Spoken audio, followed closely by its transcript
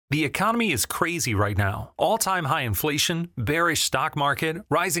The economy is crazy right now. All-time high inflation, bearish stock market,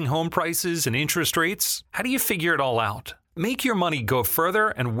 rising home prices, and interest rates. How do you figure it all out? Make your money go further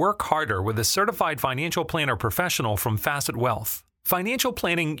and work harder with a certified financial planner professional from Facet Wealth. Financial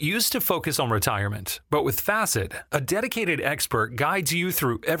planning used to focus on retirement, but with Facet, a dedicated expert guides you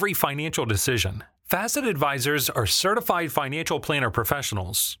through every financial decision. Facet advisors are certified financial planner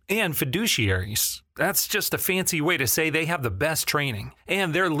professionals and fiduciaries. That's just a fancy way to say they have the best training,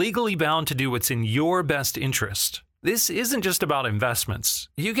 and they're legally bound to do what's in your best interest. This isn't just about investments.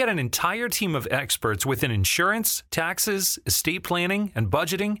 You get an entire team of experts within insurance, taxes, estate planning, and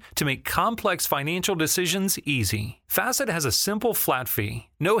budgeting to make complex financial decisions easy. Facet has a simple flat fee,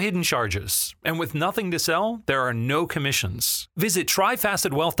 no hidden charges, and with nothing to sell, there are no commissions. Visit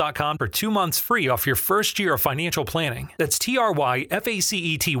tryfacetwealth.com for 2 months free off your first year of financial planning. That's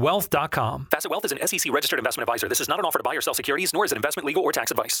TRYFACET wealth.com. Facet Wealth is an SEC registered investment advisor. This is not an offer to buy or sell securities, nor is it investment, legal, or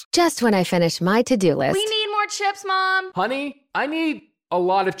tax advice. Just when I finish my to-do list. We need more chips, Mom. Honey, I need a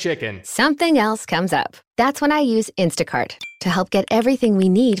lot of chicken. Something else comes up. That's when I use Instacart to help get everything we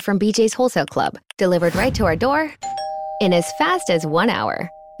need from BJ's Wholesale Club delivered right to our door in as fast as 1 hour.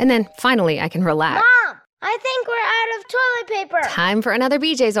 And then finally I can relax. Mom, I think we're out of toilet paper. Time for another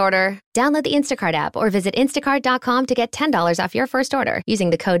BJ's order. Download the Instacart app or visit instacart.com to get $10 off your first order using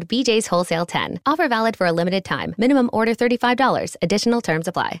the code BJ's Wholesale 10. Offer valid for a limited time. Minimum order $35. Additional terms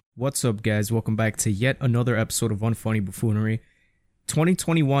apply. What's up, guys? Welcome back to yet another episode of Unfunny Buffoonery.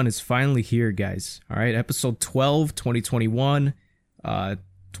 2021 is finally here, guys. All right, episode 12, 2021.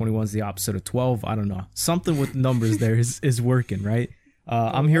 21 is the opposite of 12. I don't know. Something with numbers there is working, right?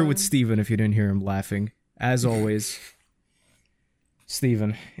 I'm here with Steven, if you didn't hear him laughing. As always,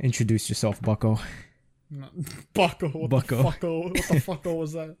 Steven, introduce yourself, bucko. No, bucko? What the fucko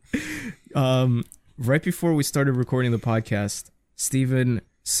was that? Right before we started recording the podcast, Steven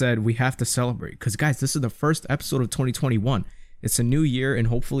said we have to celebrate. Because, guys, this is the first episode of 2021. It's a new year, and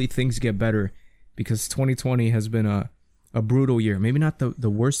hopefully things get better. Because 2020 has been a brutal year. Maybe not the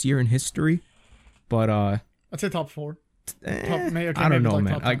worst year in history, but... I'd say top 4. I don't know,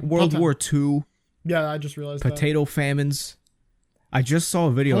 man. Like World War II. Yeah, I just realized potato famines. I just saw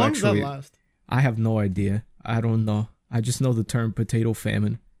a video. How long actually. Does that last? I have no idea. I don't know. I just know the term potato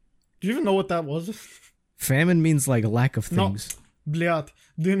famine. Do you even know what that was? Famine means like a lack of things. No, bliat.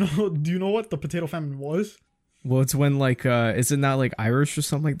 Do you know what the potato famine was? Well, it's when like is it not like Irish or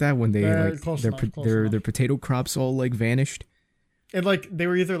something like that when they their potato crops all like vanished? It like they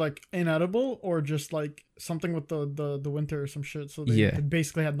were either like inedible or just like something with the winter or some shit. So they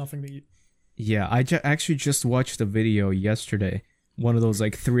basically had nothing to eat. Yeah, I actually just watched a video yesterday. One of those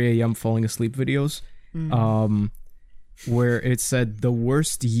like 3 a.m. falling asleep videos. Where it said the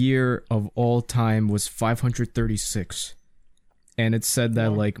worst year of all time was 536. And it said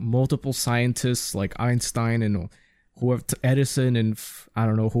that like multiple scientists like Einstein and whoever, Edison and I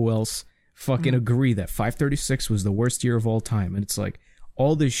don't know who else fucking agree that 536 was the worst year of all time. And it's like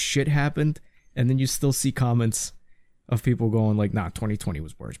all this shit happened, and then you still see comments of people going like, nah, 2020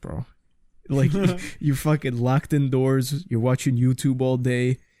 was worse, bro. Like you fucking locked indoors, you're watching YouTube all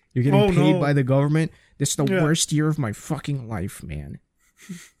day, you're getting paid by the government. This is the worst year of my fucking life, man.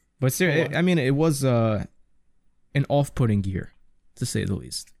 But seriously, I mean, it was an off-putting year, to say the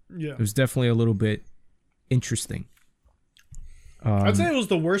least. Yeah. It was definitely a little bit interesting. I'd say it was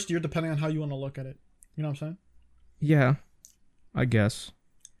the worst year depending on how you want to look at it. You know what I'm saying? Yeah, I guess.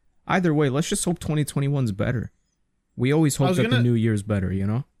 Either way, let's just hope 2021's better. We always hope that the new year's better, you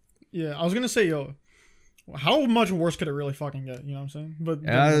know? Yeah, I was going to say, how much worse could it really fucking get? You know what I'm saying? But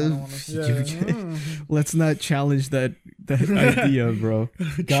let's not challenge that idea, bro.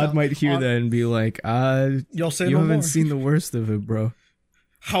 God might hear that and be like, you'll say you no haven't more. seen the worst of it, bro.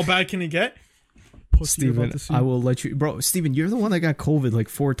 How bad can it get? Steven, I will let you... Bro, Steven, you're the one that got COVID like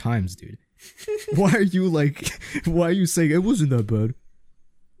 4 times, dude. Why are you saying it wasn't that bad?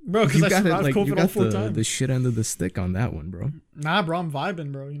 Bro, because I survived COVID you all got 4 times. the shit end of the stick on that one, bro. Nah, bro, I'm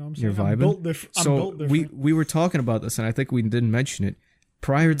vibing, bro. You know what I'm saying? You're vibing? I'm built different. we were talking about this, and I think we didn't mention it.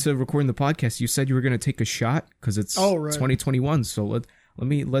 Prior to recording the podcast, you said you were going to take a shot because it's 2021. So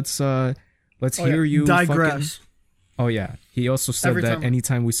let's hear you digress. He also said that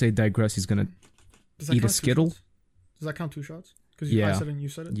anytime we say digress, he's going to eat a Skittle. Does that count 2 shots? Because I said it and you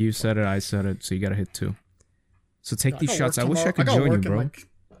said it? You said it, I said it, so you got to hit 2. So take these shots. I wish I could join you, bro.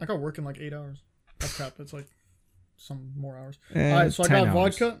 I got work in like 8 hours. That's cap. It's like some more hours. Alright, so I got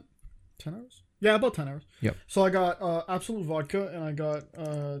vodka. 10 hours? Yeah, about 10 hours. Yep. So I got Absolute vodka, and I got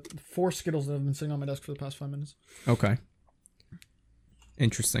 4 Skittles that have been sitting on my desk for the past 5 minutes. Okay.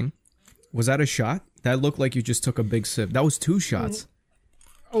 Interesting. Was that a shot? That looked like you just took a big sip. That was 2 shots.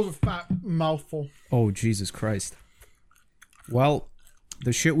 That was a fat mouthful. Oh, Jesus Christ. Well,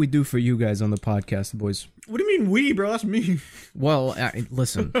 the shit we do for you guys on the podcast, boys. What do you mean we, bro? That's me. Well,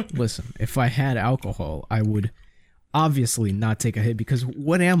 listen. If I had alcohol, I would obviously not take a hit because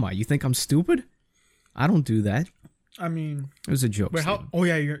what am I? You think I'm stupid? I don't do that. I mean... It was a joke. Wait, how... Oh,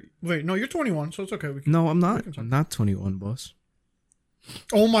 yeah, no, you're 21, so it's okay. No, I'm not. I'm not 21, boss.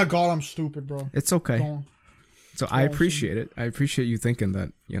 Oh my god, I'm stupid, bro. It's okay. So I appreciate it. I appreciate you thinking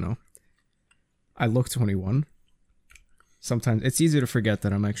that, I look 21. Sometimes it's easy to forget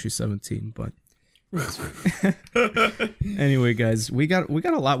that I'm actually 17, but anyway, guys, we got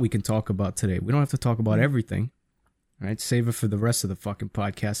a lot we can talk about today. We don't have to talk about everything. All right, save it for the rest of the fucking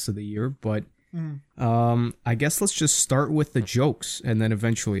podcasts of the year, but I guess let's just start with the jokes and then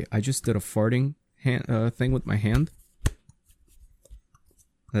eventually I just did a farting thing with my hand.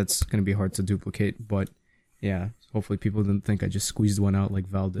 That's going to be hard to duplicate, but yeah, hopefully people didn't think I just squeezed one out like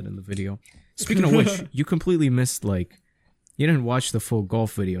Val did in the video. Speaking of which, you completely missed, you didn't watch the full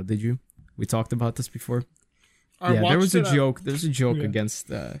golf video, did you? We talked about this before. There was a joke. There's a joke against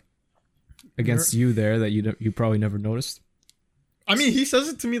you there that you probably never noticed. I mean, he says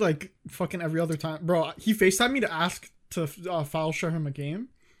it to me like fucking every other time. Bro, he FaceTimed me to ask to file share him a game.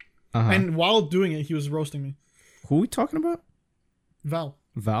 And while doing it, he was roasting me. Who are we talking about? Val?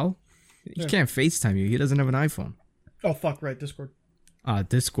 He can't FaceTime you. He doesn't have an iPhone. Oh, fuck, right. Discord.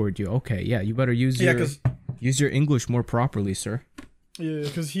 Discord, okay. Yeah, you better use your English more properly, sir. Yeah,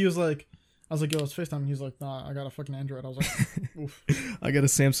 because he was like... I was like, yo, it's FaceTime. He's like, nah, I got a fucking Android. I was like, oof. I got a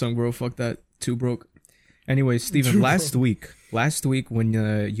Samsung, bro. Fuck that. Too broke. Anyway, Steven, last week when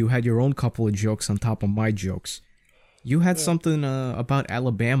you had your own couple of jokes on top of my jokes, you had something about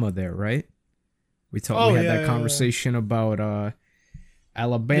Alabama there, right? We had that conversation about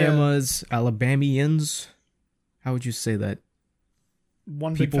Alabamians. How would you say that?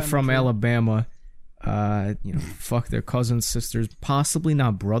 People from Alabama, fuck their cousins, sisters, possibly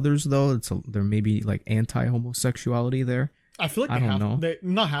not brothers though. There may be like anti-homosexuality there. I feel like they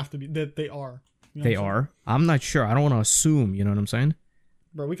not have to be. They are. You know they are. I'm not sure. I don't want to assume. You know what I'm saying?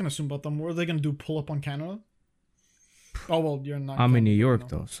 Bro, we can assume about them. What are they gonna do? Pull up on Canada? Oh well, you're not. I'm in New York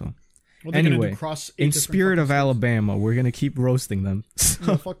though, so. Anyway, in spirit of Alabama, we're gonna keep roasting them.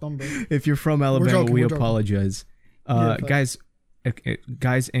 So, fuck them, bro. If you're from Alabama, we apologize, guys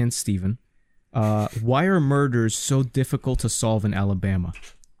and Steven. Why are murders so difficult to solve in Alabama?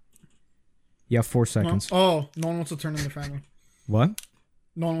 You have 4 seconds. No one wants to turn in their family. What?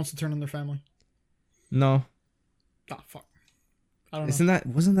 No one wants to turn in their family. No. Ah, fuck. I don't know.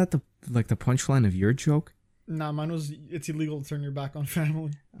 Wasn't that the punchline of your joke? Nah, mine was it's illegal to turn your back on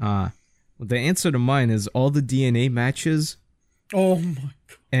family. Well, the answer to mine is all the DNA matches. Oh my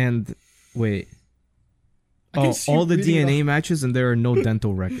god. And wait. All the DNA matches and there are no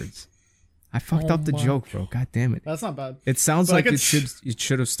dental records. I fucked up the joke, bro. God damn it. That's not bad. It sounds like it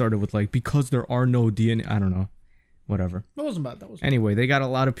should have started with because there are no DNA. I don't know. Whatever. That wasn't bad. Anyway, they got a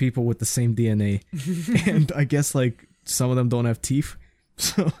lot of people with the same DNA. And I guess some of them don't have teeth.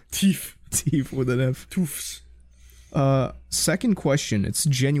 So teeth with an F. Toofs. Second question. It's a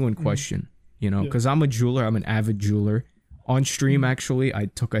genuine question. Because I'm a jeweler. I'm an avid jeweler. On stream, actually, I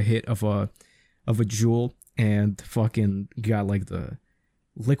took a hit of a jewel and fucking got the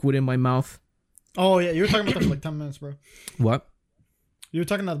liquid in my mouth. Oh yeah, you were talking about that for 10 minutes, bro. What? You were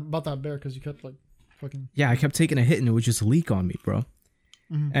talking about that bear because you kept fucking. Yeah, I kept taking a hit and it would just leak on me, bro.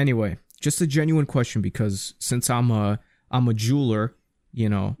 Mm-hmm. Anyway, just a genuine question because since I'm a jeweler,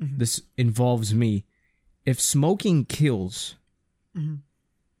 this involves me. If smoking kills,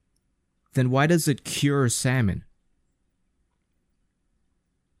 then why does it cure salmon?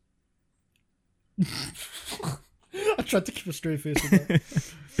 I tried to keep a straight face with that.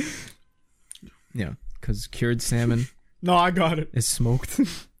 Yeah, because cured salmon. No, I got it. Is smoked.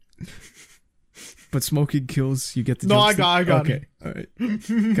 But smoking kills, you get the. No, I got it. Okay, all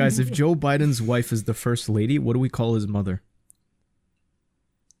right. Guys, if Joe Biden's wife is the first lady, what do we call his mother?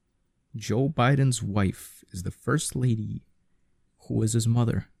 Joe Biden's wife is the first lady. Who is his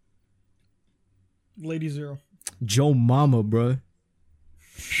mother? Lady Zero. Joe Mama, bro.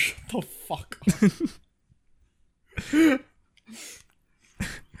 Shut the fuck up.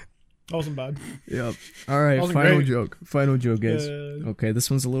 That wasn't bad. Yep. All right, final joke, guys. Okay, this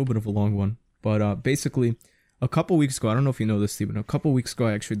one's a little bit of a long one. But basically, a couple weeks ago, I don't know if you know this, Steven, a couple weeks ago,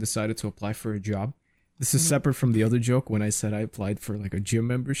 I actually decided to apply for a job. This is separate from the other joke when I said I applied for a gym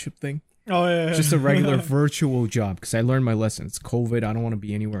membership thing. Oh, yeah. Just a regular virtual job because I learned my lesson. It's COVID. I don't want to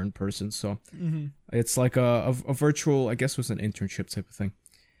be anywhere in person. So it's like a virtual, I guess it was an internship type of thing.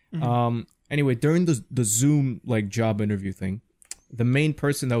 Anyway, during the Zoom job interview thing, the main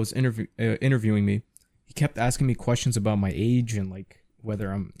person that was interviewing me, he kept asking me questions about my age and like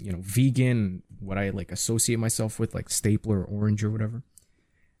whether I'm, vegan, what I like associate myself with, like Stapler or Orange or whatever.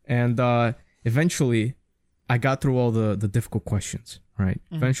 And eventually I got through all the difficult questions, right?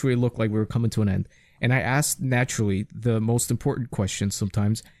 Mm-hmm. Eventually it looked like we were coming to an end. And I asked, naturally, the most important question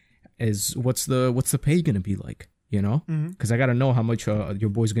sometimes is, what's the pay going to be like, Because I got to know how much your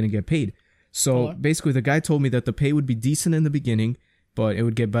boy's going to get paid. So basically the guy told me that the pay would be decent in the beginning, but it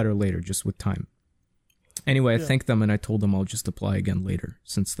would get better later, just with time. Anyway, I thanked them and I told them I'll just apply again later,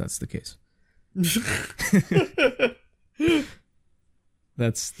 since that's the case.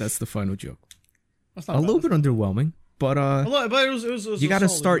 That's the final joke. A little bit underwhelming, but it was you got to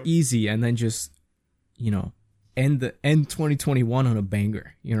start easy and then just, end 2021 on a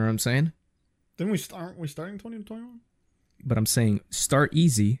banger. You know what I'm saying? Didn't we starting 2021? But I'm saying start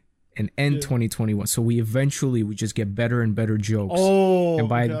easy and end 2021. So we just get better and better jokes. Oh, and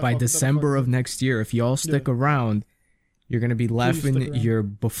by December of next year, if y'all stick around, you're gonna be laughing your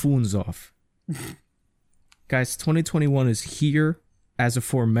buffoons off. Guys, 2021 is here, as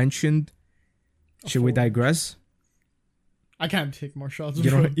aforementioned. Should we digress? I can't take more shots.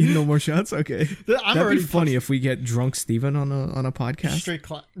 You don't need no more shots? Okay. That'd be funny if we get drunk Steven on a podcast. Straight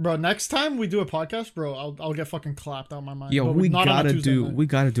clap. Bro, next time we do a podcast, bro, I'll get fucking clapped out of my mind. Yo, we gotta do a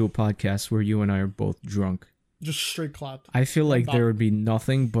podcast where you and I are both drunk. Just straight clapped. I feel like there would be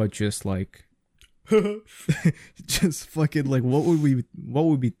nothing but just like just fucking like what would we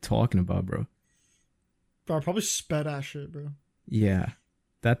be talking about, bro? Bro, probably sped ass shit, bro. Yeah.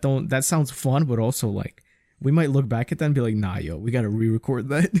 That sounds fun, but also like we might look back at that and be like, nah, yo, we gotta re-record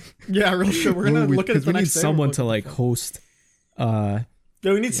that. Yeah, real shit. We're gonna look at it the next day. We need someone to like host. Yeah,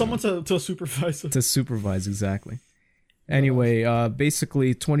 we need someone to supervise it. To supervise, exactly. Anyway,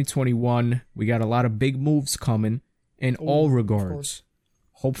 basically 2021, we got a lot of big moves coming in all regards.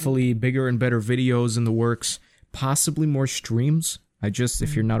 Hopefully bigger and better videos in the works, possibly more streams.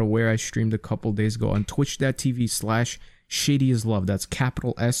 If you're not aware, I streamed a couple days ago on twitch.tv/ShadyIsLove. That's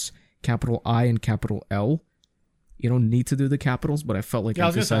capital S, capital I, and capital L. You don't need to do the capitals, but I felt like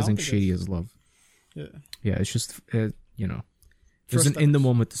emphasizing Shady is Love. Yeah. Yeah, it's just, it was an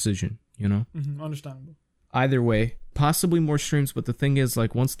in-the-moment decision, Understandable. Either way, possibly more streams, but the thing is,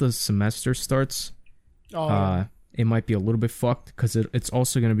 like, once the semester starts, it might be a little bit fucked, because it's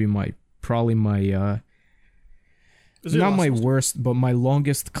also going to be probably my not my worst, but my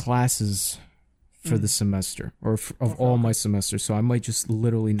longest classes for the semester, or of all my semesters. So I might just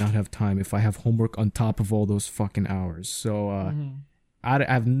literally not have time if I have homework on top of all those fucking hours. So I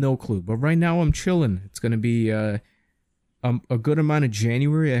have no clue. But right now I'm chilling. It's going to be a good amount of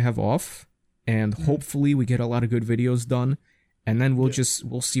January I have off. And hopefully we get a lot of good videos done. And then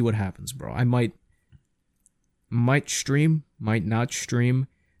we'll see what happens, bro. I might stream, might not stream,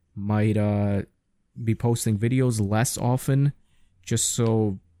 might be posting videos less often, just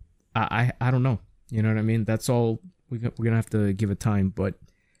so I don't know. You know what I mean? That's all. We're gonna have to give it time. But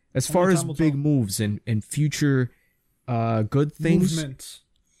as far as big moves and future good things,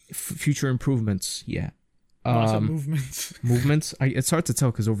 future improvements, yeah. Movements. Movements. It's hard to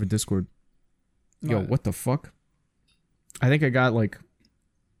tell because over Discord. Yo, what the fuck? I think I got like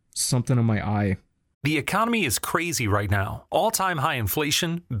something on my eye. The economy is crazy right now. All-time high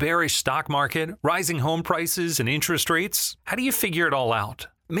inflation, bearish stock market, rising home prices, and interest rates. How do you figure it all out?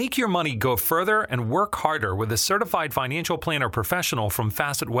 Make your money go further and work harder with a certified financial planner professional from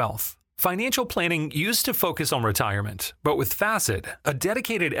Facet Wealth. Financial planning used to focus on retirement, but with Facet, a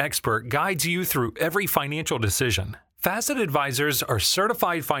dedicated expert guides you through every financial decision. Facet advisors are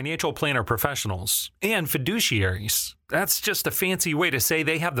certified financial planner professionals and fiduciaries. That's just a fancy way to say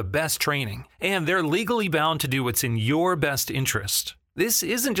they have the best training, and they're legally bound to do what's in your best interest. This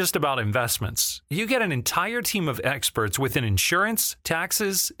isn't just about investments. You get an entire team of experts within insurance,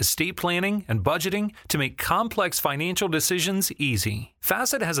 taxes, estate planning, and budgeting to make complex financial decisions easy.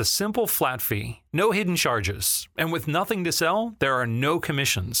 Facet has a simple flat fee, no hidden charges, and with nothing to sell, there are no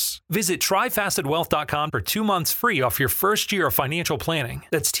commissions. Visit tryfacetwealth.com for 2 months free off your first year of financial planning.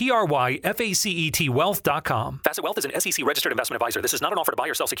 That's TRYFACET wealth.com. Facet Wealth is an SEC registered investment advisor. This is not an offer to buy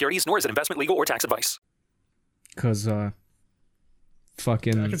or sell securities, nor is it investment, legal, or tax advice. Because,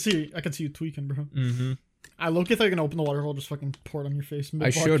 fucking... Yeah, I can see you tweaking, bro. Mm-hmm. I look if I can open the water hole, just fucking pour it on your face. I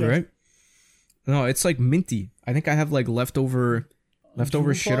should, right? No, it's like minty. I think I have like leftover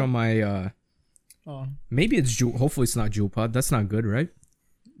shit on my maybe it's Juul. Hopefully it's not Juul Pod. That's not good, right?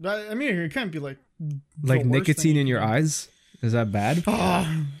 I mean, it can't be like nicotine in your eyes. Is that bad?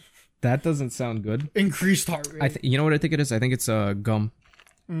 That doesn't sound good. Increased heart rate. You know what I think it is? I think it's gum.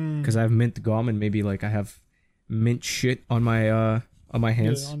 Because I have mint gum, and maybe like I have mint shit on my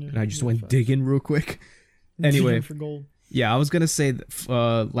hands, and I just went digging real quick. Anyway, for gold. Yeah, I was gonna say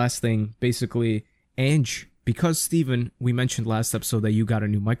last thing, basically, Ange, because Steven, we mentioned last episode that you got a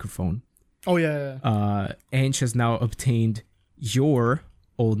new microphone. Oh yeah. Ange has now obtained your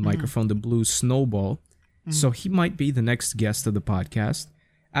old microphone, the Blue Snowball. So he might be the next guest of the podcast.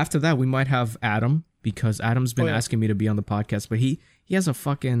 After that, we might have Adam, because Adam's been asking me to be on the podcast, but he has a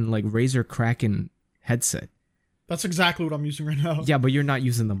fucking like Razer Kraken headset. That's exactly what I'm using right now. Yeah, but you're not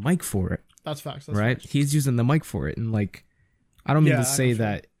using the mic for it. That's facts. Right? Facts. He's using the mic for it, and like, I don't mean to say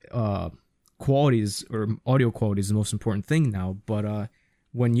that qualities or audio quality is the most important thing now, but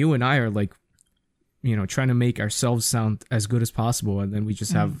when you and I are like, you know, trying to make ourselves sound as good as possible, and then we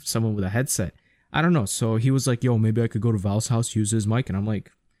just have someone with a headset, I don't know. So he was like, yo, maybe I could go to Val's house, use his mic, and I'm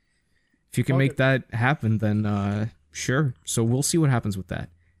like, if you can make that happen, then sure. So we'll see what happens with that.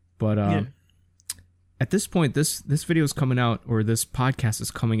 But at this point, this video is coming out, or this podcast is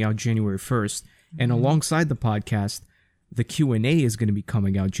coming out January 1st, and alongside the podcast, the Q&A is going to be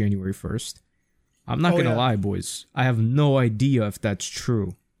coming out January 1st. I'm not going to lie, boys. I have no idea if that's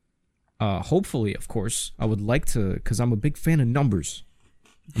true. Hopefully, of course, I would like to, because I'm a big fan of numbers.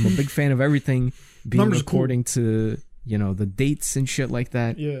 I'm a big fan of everything being according to, you know, the dates and shit like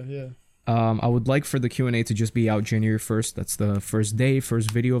that. Yeah. I would like for the Q&A to just be out January 1st. That's the first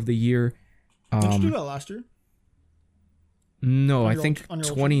video of the year. Did you do that last year? No, I think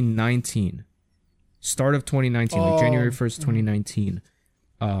 2019. Start of 2019, like January 1st, 2019.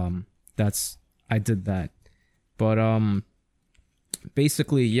 I did that. But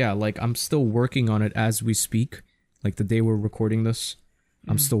basically, yeah, like I'm still working on it as we speak. Like the day we're recording this,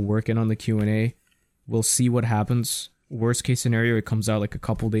 I'm still working on the Q&A. We'll see what happens. Worst case scenario, it comes out like a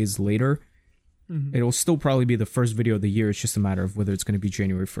couple days later. It'll still probably be the first video of the year. It's just a matter of whether it's going to be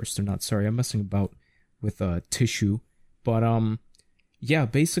January 1st or not. Sorry, I'm messing about with tissue. But yeah,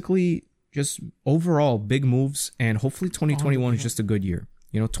 basically just overall big moves, and hopefully 2021 is just a good year.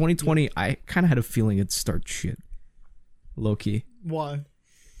 You know, 2020, I kind of had a feeling it'd start shit. Low-key. Why?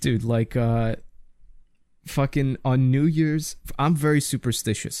 Dude, like fucking on New Year's, I'm very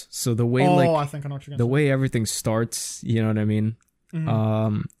superstitious. So the way I think I know what you're gonna the say. way everything starts, you know what I mean?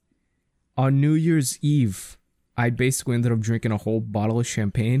 On New Year's Eve, I basically ended up drinking a whole bottle of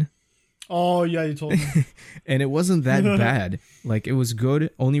champagne. Oh, yeah, you told me. And it wasn't that bad. Like, it was good.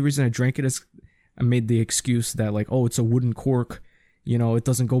 Only reason I drank it is I made the excuse that, like, oh, it's a wooden cork. You know, it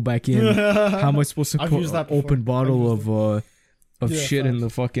doesn't go back in. How am I supposed to put an open bottle of shit in the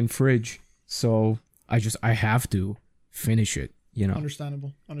fucking fridge? So I have to finish it, you know.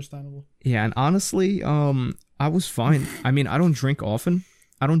 Understandable. Yeah, and honestly, I was fine. I mean, I don't drink often.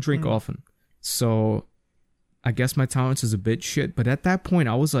 So I guess my tolerance is a bit shit. But at that point,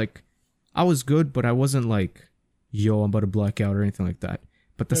 I was like, I was good, but I wasn't like, yo, I'm about to black out or anything like that.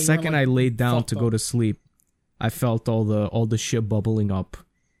 But the second I laid down to go to sleep, I felt all the shit bubbling up.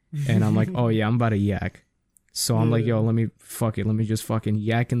 And I'm like, oh yeah, I'm about to yak. So I'm like, yo, let me just fucking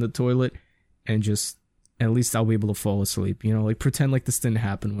yak in the toilet, and just, at least I'll be able to fall asleep. You know, like pretend like this didn't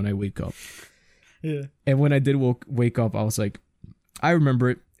happen when I wake up. Yeah. And when I did wake up, I was like, I remember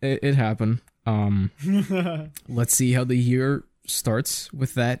it. It happened. Let's see how the year starts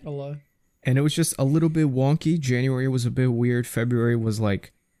with that. And it was just a little bit wonky. January was a bit weird. February was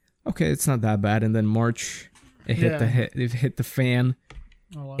like, okay, it's not that bad. And then March, it hit the fan.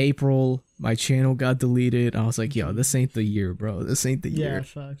 April, my channel got deleted. I was like, yo, this ain't the year, bro. This ain't the year. Yeah,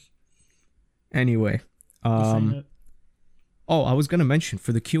 facts. Anyway, I was gonna mention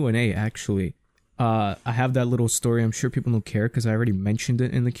for the Q&A actually. I have that little story. I'm sure people don't care because I already mentioned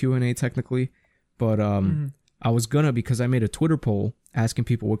it in the Q&A technically. But I was gonna, because I made a Twitter poll asking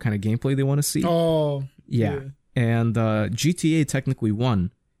people what kind of gameplay they want to see. Oh. Yeah. And GTA technically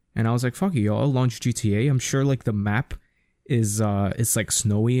won. And I was like, fuck it, yo, I'll launch GTA. I'm sure like the map is it's like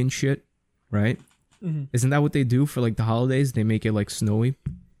snowy and shit, right? Isn't that what they do for like the holidays? They make it like snowy.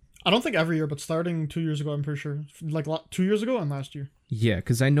 I don't think every year, but starting 2 years ago, I'm pretty sure. Like 2 years ago and last year. Yeah,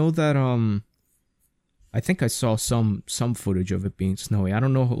 because I know that I think I saw some footage of it being snowy. I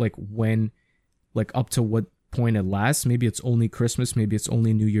don't know like when, like up to what point it lasts. Maybe it's only Christmas. Maybe it's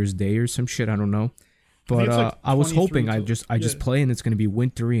only New Year's Day or some shit. I don't know. But like I was hoping I just play and it's gonna be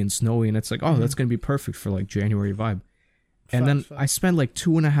wintry and snowy, and it's like, oh, that's gonna be perfect for like January vibe. And then I spent like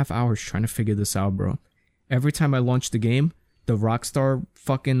 2.5 hours trying to figure this out, bro. Every time I launch the game, the Rockstar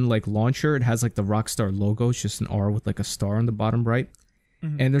fucking like launcher, it has like the Rockstar logo. It's just an R with like a star on the bottom right.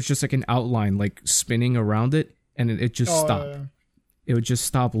 And there's just like an outline like spinning around it, and it just stopped. It would just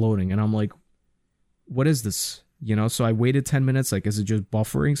stop loading, and I'm like, what is this? you know? So I waited 10 minutes. Like, is it just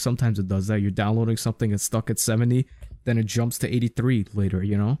buffering? Sometimes it does that. You're downloading something, it's stuck at 70, then it jumps to 83 later,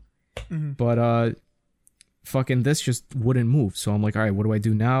 you know? Mm-hmm. But fucking this just wouldn't move. So I'm like, all right, what do I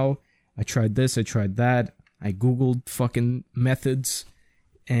do now? I tried this, I tried that. I Googled fucking methods.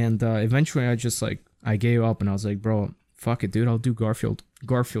 And eventually I gave up and I was like, bro, fuck it, dude. I'll do Garfield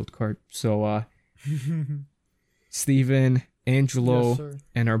Kart. So Steven, Angelo, Yes,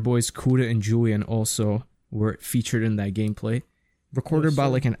 and our boys Kuda and Julian also were featured in that gameplay. Recorded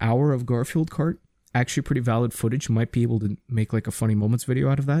about like an hour of Garfield Kart. Actually pretty valid footage. Might be able to make like a funny moments video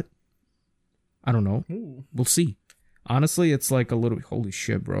out of that. I don't know. Ooh. We'll see. Honestly, it's like a little... Holy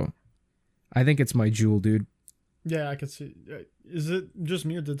shit, bro. I think it's my jewel, dude. Yeah, I could see. Is it just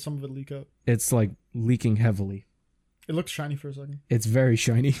me or did some of it leak out? It's like leaking heavily. It looked shiny for a second. It's very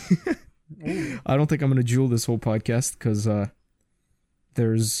shiny. I don't think I'm going to jewel this whole podcast because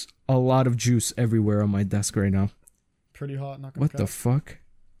there's a lot of juice everywhere on my desk right now. Pretty hot. Not gonna What the fuck?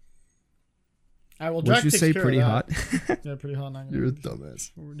 All right, well, Would Jack you takes say care pretty of hot? that. Yeah, pretty hot. Not gonna You're a lie.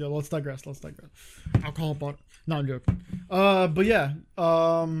 dumbass. Yeah, let's digress. Alcohol bought. No, I'm joking. But yeah.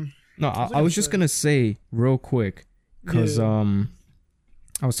 No, I was just going to say real quick because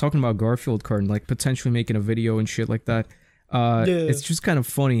I was talking about Garfield Kart and like potentially making a video and shit like that. It's just kind of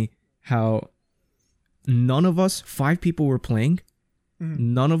funny how none of us, 5 people were playing,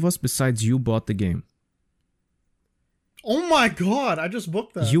 none of us besides you bought the game. Oh my god, I just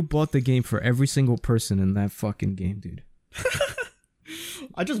booked that. You bought the game for every single person in that fucking game, dude.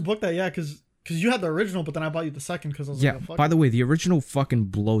 I just booked that, yeah, because you had the original, but then I bought you the second because I was Yeah, like, oh, fuck by it. the way, the original fucking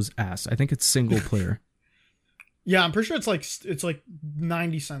blows ass. I think it's single player. Yeah, I'm pretty sure it's like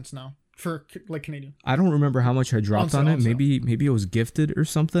 90 cents now for like Canadian. I don't remember how much I dropped on On it. sale. Maybe it was gifted or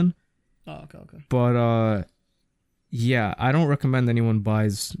something. Oh, okay. But yeah, I don't recommend anyone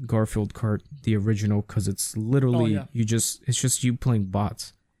buys Garfield Kart the original because it's literally it's just you playing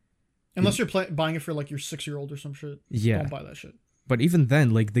bots. Unless you're buying it for like your 6-year-old or some shit. Yeah. Don't buy that shit. But even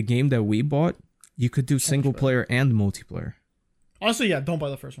then, like the game that we bought, you could do single player and multiplayer. Honestly, yeah, don't buy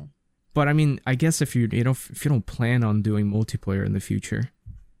the first one. But I mean, I guess if you don't plan on doing multiplayer in the future,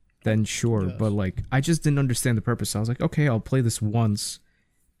 then sure. Yes. But like, I just didn't understand the purpose. I was like, okay, I'll play this once,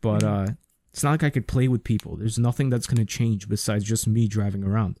 but it's not like I could play with people. There's nothing that's gonna change besides just me driving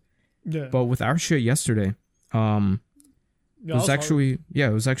around. Yeah. But with our shit yesterday, it was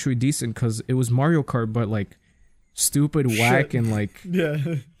actually decent because it was Mario Kart, but like stupid, whack, and like yeah.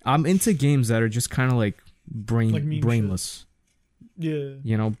 I'm into games that are just kind of like brainless. Yeah.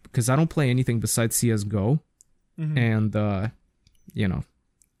 You know, because I don't play anything besides CS:GO, and you know,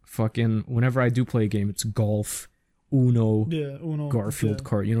 fucking whenever I do play a game, it's golf, Uno, Garfield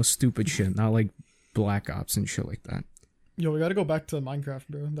Kart, you know, stupid shit, not like Black Ops and shit like that. Yo, we gotta go back to Minecraft,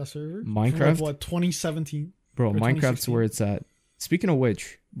 bro. That server. Minecraft? From like, what, 2017? Bro, Minecraft's where it's at. Speaking of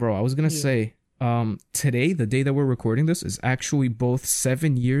which, bro, I was gonna say, today, the day that we're recording this, is actually both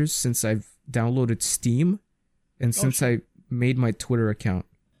 7 years since I've downloaded Steam, and since I made my Twitter account.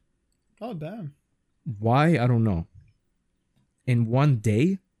 Oh, damn. Why? I don't know. In one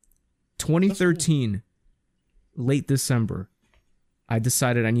day, 2013, late December, I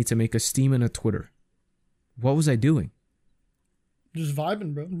decided I need to make a Steam and a Twitter. What was I doing? Just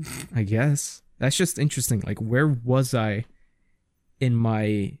vibing, bro. I guess. That's just interesting. Like, where was I in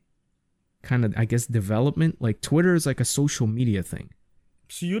my kind of, I guess, development? Like, Twitter is like a social media thing.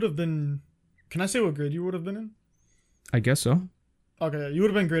 So you'd have been... Can I say what grade you would have been in? I guess so. Okay, you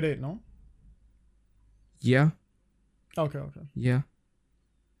would have been grade 8, no? Yeah. Okay. Yeah.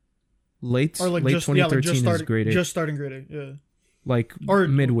 Late 2013 is grade 8. Just starting grade 8, yeah. Like, Or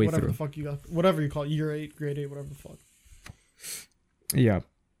midway whatever through. The fuck you got. Whatever you call it. Year 8, grade 8, whatever the fuck. Yeah.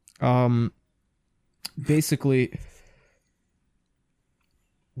 Basically,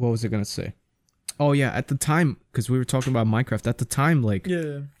 what was I gonna say? Oh yeah, at the time, because we were talking about Minecraft, at the time, like,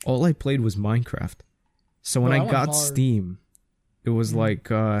 all I played was Minecraft. So when I got Steam, it was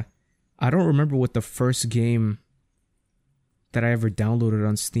like, I don't remember what the first game that I ever downloaded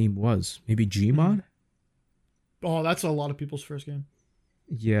on Steam was. Maybe Gmod? Oh, that's a lot of people's first game.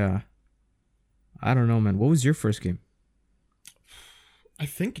 Yeah. I don't know, man. What was your first game? I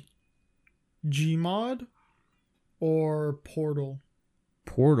think Gmod or Portal.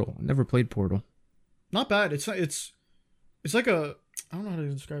 Portal. I never played Portal. Not bad. It's like a, I don't know how to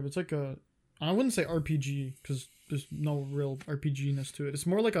describe it. It's like a, I wouldn't say RPG because there's no real RPG-ness to it. It's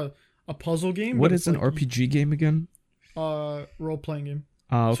more like a puzzle game. What is an RPG game again? Role-playing game.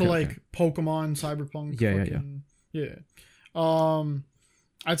 Okay, so like Pokemon, Cyberpunk. Yeah.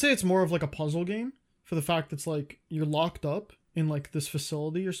 I'd say it's more of like a puzzle game for the fact it's like you're locked up in like this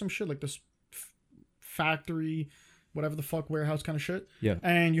facility or some shit, like this factory, whatever the fuck, warehouse kind of shit. Yeah.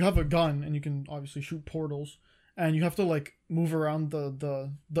 And you have a gun, and you can obviously shoot portals, and you have to like move around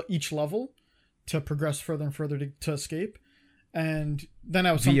the each level to progress further and further to escape. And then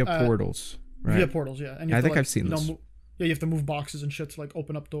I was via portals, right? Via portals, yeah. And you I have think to, like, I've seen this. Yeah, you have to move boxes and shit to like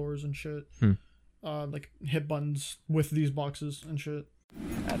open up doors and shit. Like hit buttons with these boxes and shit.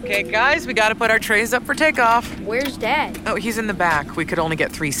 Okay, guys, we gotta put our trays up for takeoff. Where's Dad? Oh, he's in the back. We could only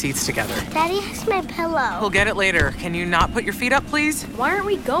get 3 seats together. Daddy has my pillow. We'll get it later. Can you not put your feet up, please? Why aren't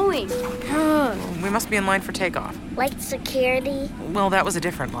we going? We must be in line for takeoff. Like security? Well, that was a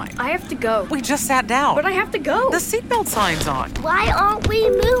different line. I have to go. We just sat down. But I have to go. The seatbelt sign's on. Why aren't we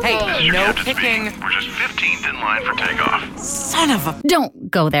moving? Hey, no kicking. We're just 15th in line for takeoff. Son of a...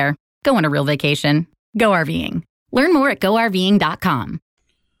 Don't go there. Go on a real vacation. Go RVing. Learn more at GoRVing.com.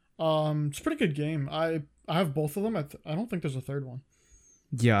 It's a pretty good game. I have both of them. I don't think there's a third one.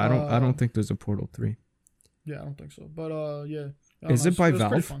 Yeah, I don't think there's a Portal 3. Yeah, I don't think so. But yeah. Is it by was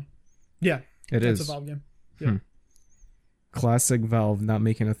pretty Valve? fun. Yeah. It is. It's a Valve game. Yeah. Classic Valve not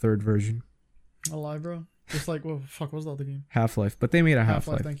making a third version. Alive, bro. Just like, what was the other game? Half-Life, but they made a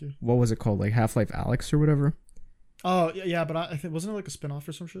Half-Life. Thank you. What was it called? Like Half-Life Alyx or whatever? Oh, yeah, but I think wasn't it like a spin-off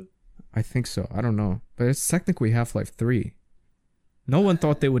or some shit? I think so. I don't know. But it's technically Half-Life 3. No one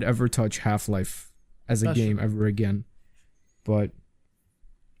thought they would ever touch Half-Life as a game ever again. But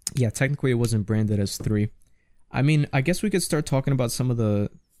yeah, technically it wasn't branded as 3. I mean, I guess we could start talking about some of the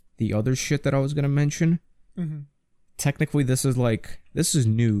other shit that I was going to mention. Technically this is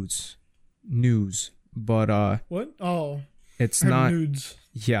news. But what? Oh. It's not nudes.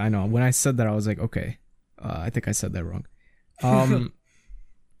 Yeah, I know. When I said that I was like, okay. I think I said that wrong.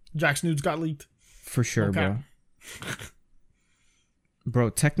 Jack's nudes got leaked. For sure, okay.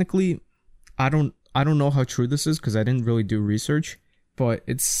 Bro, technically, I don't know how true this is because I didn't really do research, but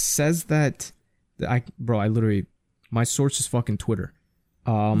it says that I literally, my source is fucking Twitter.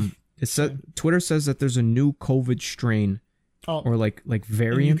 It said Twitter says that there's a new COVID strain, or like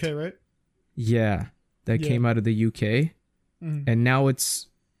variant. In the UK, right? Yeah, that came out of the UK, and now it's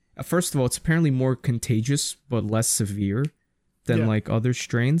first of all, it's apparently more contagious but less severe than like other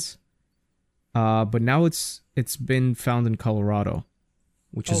strains. But now it's been found in Colorado,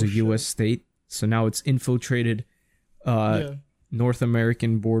 which is a U.S. state. So now it's infiltrated North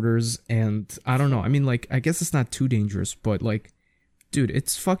American borders, and I don't know. I mean, like, I guess it's not too dangerous, but like, dude,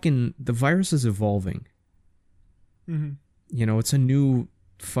 it's fucking, the virus is evolving. You know, it's a new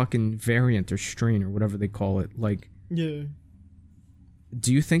fucking variant or strain or whatever they call it. Like, do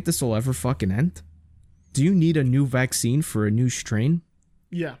you think this will ever fucking end? Do you need a new vaccine for a new strain?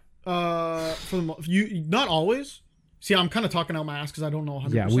 Yeah. For the not always. See, I'm kind of talking out my ass because I don't know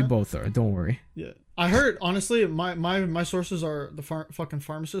 100%. Yeah, we both are. Don't worry. Yeah, I heard, honestly, my sources are the fucking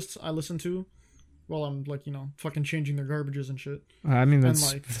pharmacists I listen to while I'm like, you know, fucking changing their garbages and shit. I mean,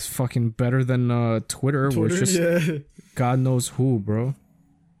 that's fucking better than Twitter, where it's just God knows who, bro.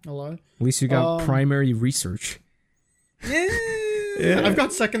 A lot. At least you got primary research. Yeah, I've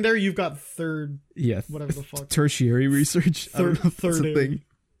got secondary. You've got third. Yeah, whatever the fuck. Tertiary research. Third thing.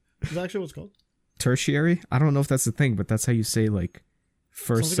 Is that actually what it's called? Tertiary? I don't know if that's the thing, but that's how you say like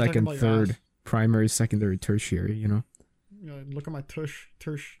first, second, third, primary, secondary, tertiary. You know. Yeah, look at my tush.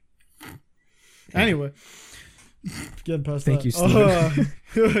 Anyway, getting past Thank you, Steve.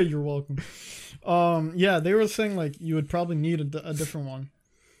 You're welcome. Yeah, they were saying like you would probably need a different one,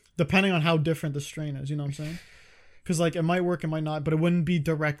 depending on how different the strain is. You know what I'm saying? Because like it might work, it might not, but it wouldn't be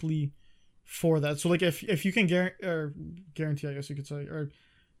directly for that. So like if you can guarantee, I guess you could say, or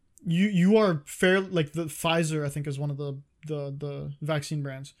you are fair, like the Pfizer I think is one of the vaccine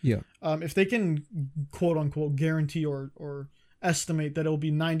brands. Yeah. If they can quote unquote guarantee or estimate that it'll be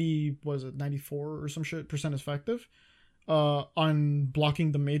 94 or some shit % effective on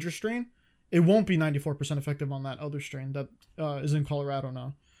blocking the major strain, it won't be 94% effective on that other strain that is in Colorado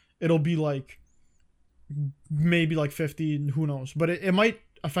now. It'll be like maybe like 50, who knows, but it might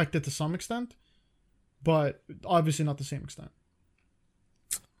affect it to some extent, but obviously not the same extent.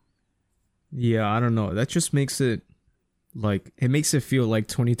 Yeah, I don't know. That just makes it like, it makes it feel like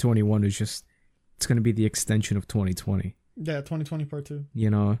 2021 is just, it's going to be the extension of 2020. Yeah, 2020 part 2. You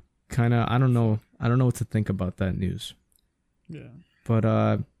know, kind of, I don't know what to think about that news. Yeah. But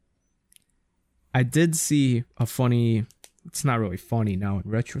I did see a funny, it's not really funny now in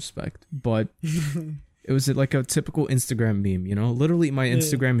retrospect, but it was like a typical Instagram meme, you know? Literally my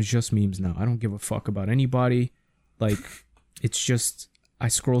Instagram is just memes now. I don't give a fuck about anybody. Like, it's just, I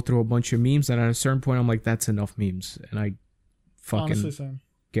scroll through a bunch of memes, and at a certain point I'm like, that's enough memes, and I fucking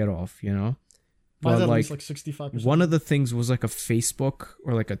get off, you know? But like 65%. One of the things was like a Facebook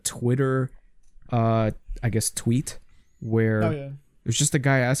or like a Twitter I guess tweet where Oh yeah. it was just a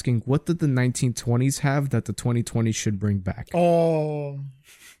guy asking, what did the 1920s have that the 2020s should bring back? Oh.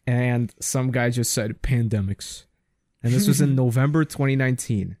 And some guy just said pandemics. And this was in November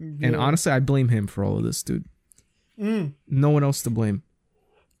 2019. Yeah. And honestly, I blame him for all of this, dude. No one else to blame.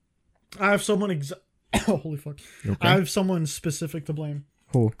 I have someone holy fuck. Okay. I have someone specific to blame.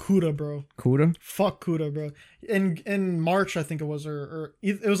 Who? Kuda, bro. Kuda? Fuck Kuda, bro. In March, I think it was, or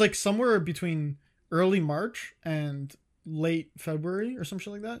it was like somewhere between early March and late February or some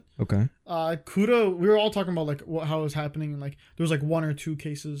shit like that. Okay. Kuda, we were all talking about like how it was happening, and like there was like 1 or 2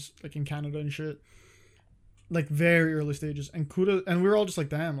 cases like in Canada and shit, like very early stages. And Kuda, and we were all just like,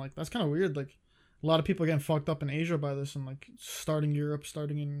 damn, like that's kind of weird. Like a lot of people getting fucked up in Asia by this, and like starting Europe,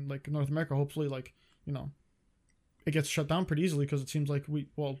 starting in like North America. Hopefully, like, you know, it gets shut down pretty easily, because it seems like we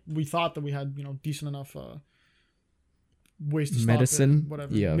thought that we had, you know, decent enough ways to stop medicine, it,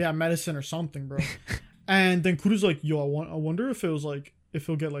 whatever. Yeah, medicine or something, bro. And then Kuda's like, yo, I wonder if it was like, if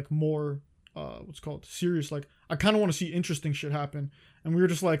it'll get like more what's called serious. Like I kind of want to see interesting shit happen. And we were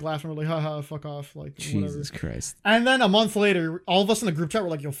just like laughing. We're like, haha, fuck off, like Jesus whatever. Christ. And then a month later, all of us in the group chat were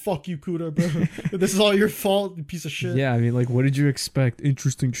like, yo, fuck you, Kuda, bro. This is all your fault, you piece of shit. Yeah, I mean, like, what did you expect?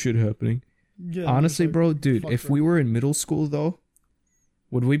 Interesting shit happening. Yeah, honestly, like, bro, dude, if bro. we were in middle school though,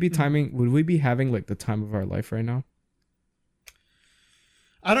 would we be having like the time of our life right now?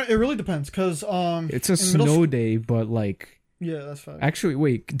 It really depends, because it's a snow day, but like, yeah, that's fine. Actually,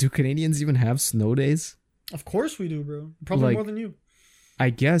 wait, do Canadians even have snow days? Of course we do, bro. Probably like, more than you.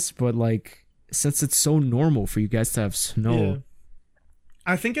 I guess, but like, since it's so normal for you guys to have snow, yeah.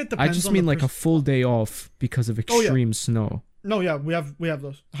 I think it depends. I just mean like a full day off because of extreme snow. No, yeah, we have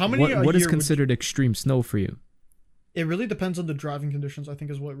those. How many? What is considered extreme snow for you? It really depends on the driving conditions. I think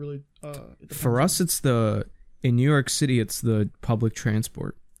is what really. For us, it's in New York City, it's the public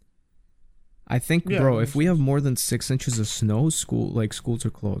transport. I think, bro, if we have more than 6 inches of snow, schools are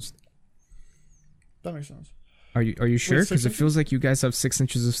closed. That makes sense. Are you sure? Because it feels like you guys have 6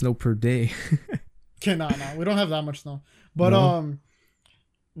 inches of snow per day. Okay, no, we don't have that much snow. But no?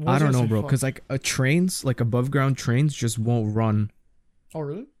 I don't know, bro. Because like trains, like above ground trains, just won't run. Oh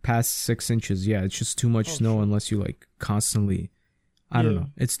really? Past 6 inches, yeah. It's just too much snow unless you like constantly. I don't know.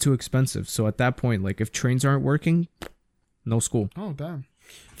 It's too expensive. So at that point, like if trains aren't working, no school. Oh damn.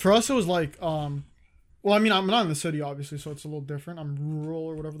 For us, it was like well, I mean, I'm not in the city, obviously, so it's a little different. I'm rural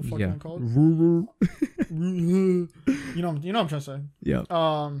or whatever the fuck you call it. Rural. you know what I'm trying to say. Yeah.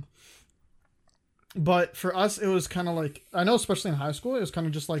 But for us, it was kind of like, I know, especially in high school, it was kind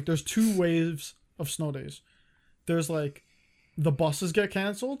of just like there's 2 waves of snow days. There's like the buses get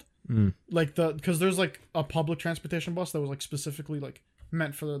canceled, like because there's like a public transportation bus that was like specifically like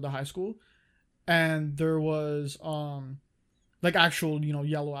meant for the high school, and there was like actual, you know,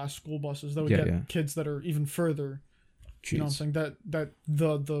 yellow ass school buses that would get kids that are even further. Jeez. You know what I'm saying? That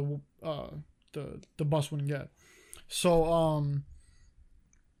the bus wouldn't get. So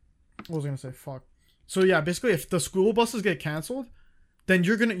what was I gonna say? Fuck. So yeah, basically, if the school buses get canceled, then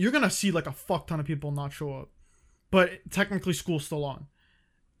you're gonna see like a fuck ton of people not show up, but technically school's still on.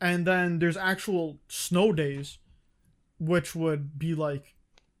 And then there's actual snow days, which would be like,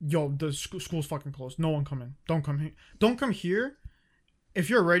 yo, the school's fucking closed. No one come in. Don't come here. Don't come here. If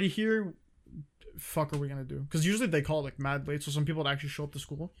you're already here, fuck are we gonna do? Because usually they call it like mad late, so some people would actually show up to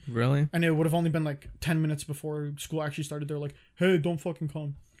school. Really? And it would have only been like 10 minutes before school actually started. They're like, hey, don't fucking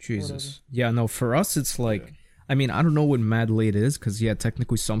come. Jesus. Yeah, no, for us it's like, I mean, I don't know what mad late is, because yeah,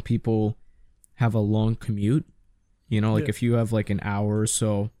 technically some people have a long commute. You know, like if you have like an hour or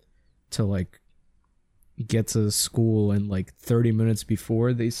so to like get to school, and like 30 minutes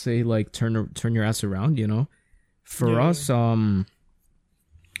before they say like turn your ass around, you know. For us, I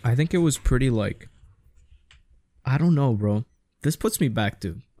think it was pretty like, I don't know, bro. This puts me back,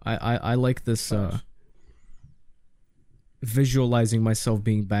 dude. I like this visualizing myself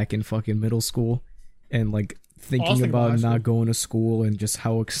being back in fucking middle school, and like thinking about not going to school and just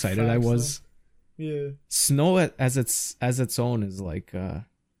how excited I was. Yeah. Snow as its own is like I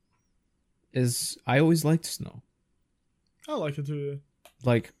always liked snow. I like it too. Yeah.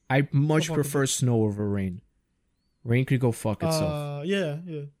 Like I much prefer snow over rain. Rain could go fuck itself. Yeah.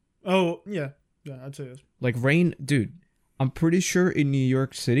 Oh, yeah. Yeah, I'd say yes. Like rain, dude. I'm pretty sure in New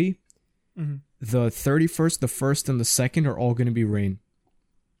York City, the 31st, the 1st, and the 2nd are all going to be rain.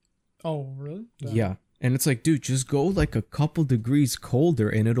 Oh, really? Yeah. And it's like, dude, just go like a couple degrees colder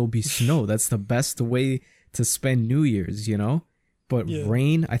and it'll be snow. That's the best way to spend New Year's, you know? But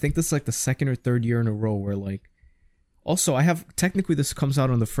rain, I think this is like the 2nd or 3rd year in a row where like... Also, technically this comes out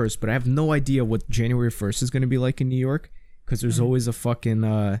on the 1st, but I have no idea what January 1st is going to be like in New York, because there's always a fucking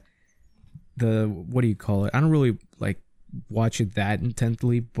what do you call it? I don't really like watch it that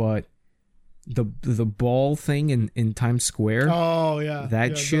intently, but the ball thing in Times Square. Oh yeah,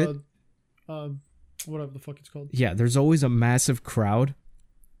 that shit. Whatever the fuck it's called. Yeah, there's always a massive crowd,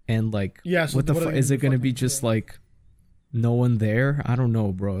 and like, so what the fuck is it gonna be? Just like no one there? I don't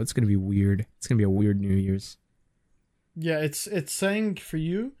know, bro. It's gonna be weird. It's gonna be a weird New Year's. Yeah, it's saying for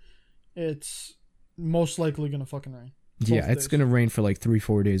you, it's most likely gonna fucking rain. Yeah, it's gonna rain for like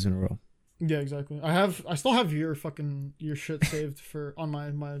 3-4 days in a row. Yeah, exactly. I still have your shit saved on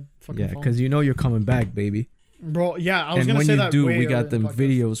my fucking yeah, phone. because you know you're coming back, baby. Bro, yeah, I was gonna say that. And when you do, we got them the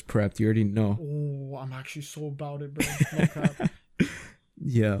videos prepped. You already know. Oh, I'm actually so about it, bro. No crap.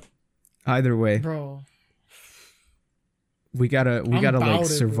 Yeah. Either way, bro. We gotta like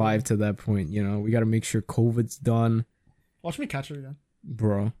survive to that point. You know, we gotta make sure COVID's done. Watch me catch it again,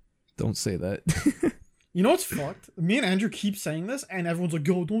 bro. Don't say that. You know what's fucked? Me and Andrew keep saying this, and everyone's like,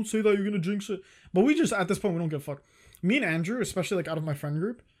 "Yo, don't say that. You're gonna jinx it." But we just, at this point, we don't give a fuck. Me and Andrew, especially like out of my friend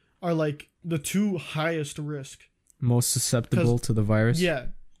group, are like the two highest risk, most susceptible to the virus. Yeah,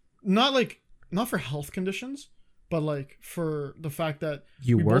 not for health conditions, but like for the fact that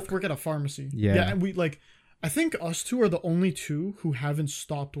we both work at a pharmacy. Yeah, and we like, I think us two are the only two who haven't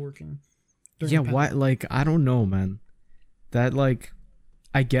stopped working. Yeah, why? Like, I don't know, man. That like,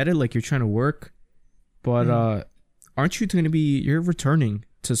 I get it. Like, you're trying to work. But aren't you going to be? You're returning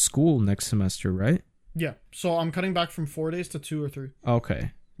to school next semester, right? Yeah. So I'm cutting back from 4 days to 2 or 3.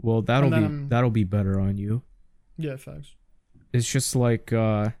 Okay. Well, that'll be better on you. Yeah, facts. It's just like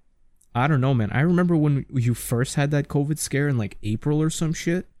I don't know, man. I remember when you first had that COVID scare in like April or some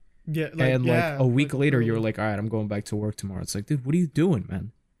shit. Yeah. And like a week later, you were like, "All right, I'm going back to work tomorrow." It's like, dude, what are you doing,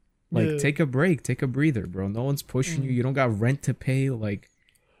 man? Like, take a break, take a breather, bro. No one's pushing you. You don't got rent to pay. Like.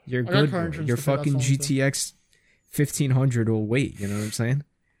 You're good, bro. Your fucking GTX 1500 will wait, you know what I'm saying?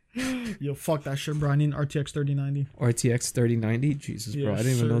 Yo, fuck that shit, bro. I need an RTX 3090. RTX 3090? Jesus, bro. I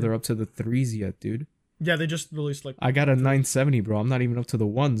didn't even know they're up to the 3s yet, dude. Yeah, they just released like... I got a 970, bro. I'm not even up to the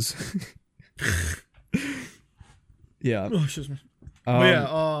 1s. Yeah. Oh, excuse me. But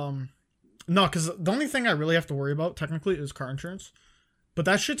yeah, no, because the only thing I really have to worry about, technically, is car insurance. But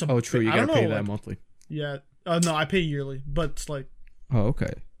that shit's... Oh, true. You gotta pay that monthly. Yeah. No, I pay yearly, but it's like... Oh,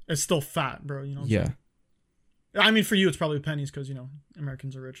 okay. It's still fat, bro. You know what I'm saying? I mean, for you, it's probably pennies because, you know,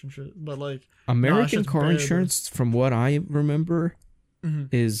 Americans are rich and shit. But, like... American car insurance, from what I remember,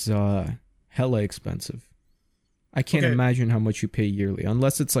 is hella expensive. I can't imagine how much you pay yearly.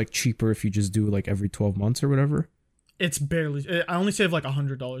 Unless it's, like, cheaper if you just do, like, every 12 months or whatever. It's barely... I only save, like,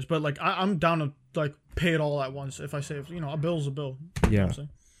 $100. But, like, I'm down to, like, pay it all at once if I save... You know, a bill's a bill. You know what I'm saying?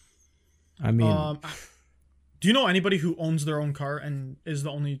 I mean... do you know anybody who owns their own car and is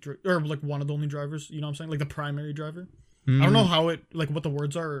the only, or like one of the only drivers? You know what I'm saying? Like the primary driver. I don't know how it, like what the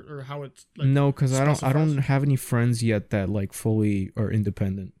words are or how it's. Like, no, because I don't have any friends yet that like fully are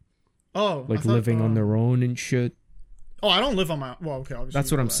independent. Oh, like living on their own and shit. Oh, I don't live on my. Well, okay, obviously. That's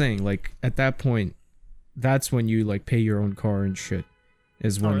what I'm saying. Like at that point, that's when you like pay your own car and shit.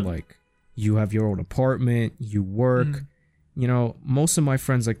 Is when like you have your own apartment, you work. You know, most of my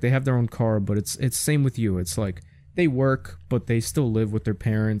friends, like, they have their own car, but it's same with you. It's like, they work, but they still live with their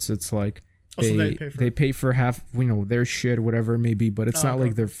parents. It's like, they pay for half, you know, their shit or whatever it may be, but it's not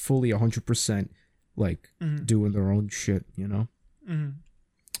like they're fully 100%, like, doing their own shit, you know?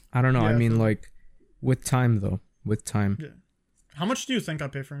 I don't know. I mean, like, with time, though. With time. Yeah. How much do you think I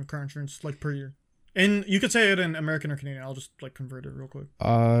pay for car insurance, like, per year? And you could say it in American or Canadian. I'll just, like, convert it real quick.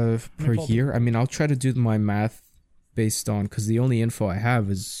 Per year? I mean, I'll try to do my math based on, because the only info I have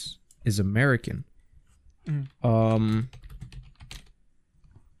is American.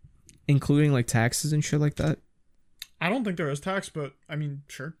 Including like taxes and shit like that. I don't think there is tax, but I mean,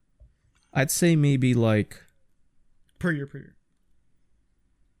 sure. I'd say maybe like per year.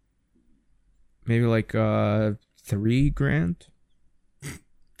 Maybe like $3,000.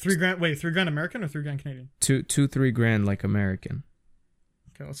 $3,000. Wait, $3,000 American or $3,000 Canadian? $2,000-3,000 like American.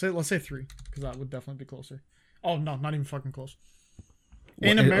 Okay, let's say 3, because that would definitely be closer. Oh no, not even fucking close.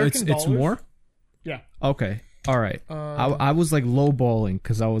 In American dollars, it's more. Yeah. Okay. All right. I was like lowballing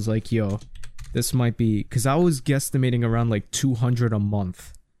because I was like, yo, this might be, because I was guesstimating around like $200 a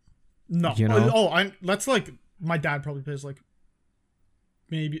month. No. You know? That's like my dad probably pays like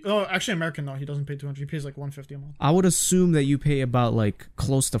maybe. Oh, actually, American though, he doesn't pay $200. He pays like $150 a month. I would assume that you pay about like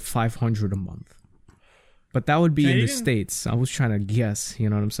close to $500 a month. But that would be Canadian, in the States. I was trying to guess. You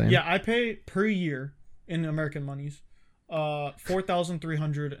know what I'm saying? Yeah, I pay per year in American monies,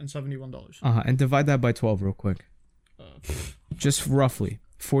 $4,371. And divide that by 12 real quick. Just roughly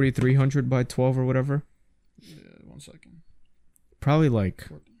 4,300 by 12 or whatever. Yeah, 1 second. Probably like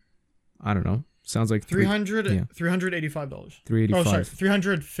I don't know. Sounds like $385. $385. Oh, sorry,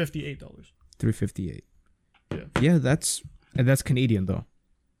 $358. $358. Yeah. Yeah, that's Canadian though.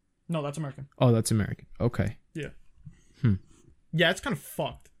 No, that's American. Oh, that's American. Okay. Yeah. Hmm. Yeah, it's kind of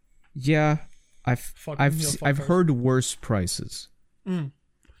fucked. Yeah, I've heard worse prices. No,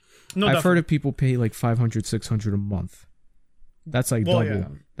 I've heard of people pay like $500-$600 a month. That's like double. Yeah.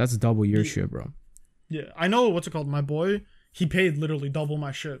 That's double your shit, bro. Yeah, I know. What's it called? My boy, he paid literally double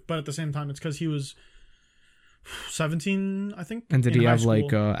my shit, but at the same time, it's because he was 17, I think. And did he have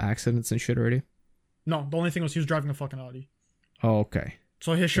like accidents and shit already? No, the only thing was he was driving a fucking Audi. Oh, okay.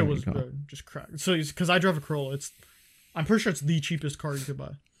 So his shit was just cracked. So because I drive a Corolla, I'm pretty sure it's the cheapest car you could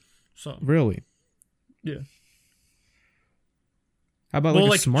buy. So really, yeah. How about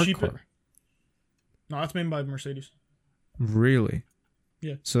like a smart car? No, that's made by Mercedes. Really?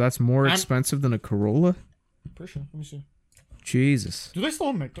 Yeah. So that's more expensive than a Corolla? Pretty sure. Let me see. Jesus. Do they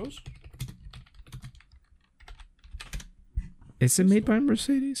still make those? Is it made by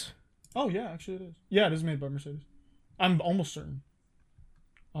Mercedes? Oh yeah, actually it is. Yeah, it is made by Mercedes. I'm almost certain.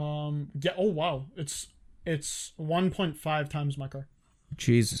 Yeah. Oh wow, it's 1.5 times my car.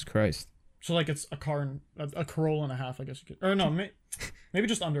 Jesus Christ. So like it's a car and a Corolla and a half, I guess you could. Or no, maybe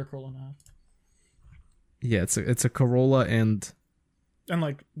just under a Corolla and a half. Yeah, it's a Corolla and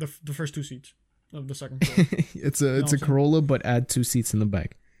like the first 2 seats of the second Corolla. it's a Corolla, but add 2 seats in the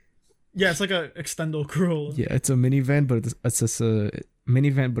back. Yeah, it's like a extendo Corolla. Yeah, it's a minivan, but it's just a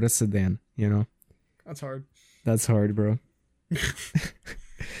minivan, but a sedan. You know. That's hard. That's hard, bro.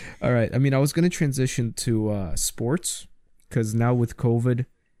 All right. I mean, I was gonna transition to sports because now with COVID,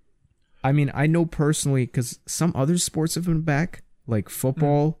 I mean, I know personally because some other sports have been back, like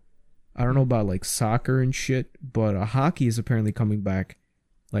football. I don't know about like soccer and shit, but hockey is apparently coming back,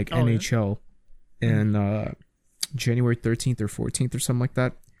 like NHL, and January 13th or 14th or something like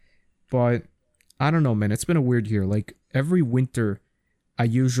that. But I don't know, man. It's been a weird year. Like every winter, I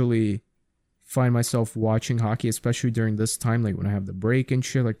usually find myself watching hockey, especially during this time, like when I have the break and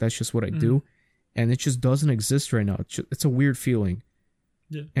shit. Like that's just what I do, and it just doesn't exist right now. It's a weird feeling.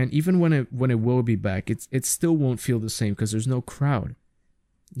 Yeah. And even when it will be back, it still won't feel the same because there's no crowd.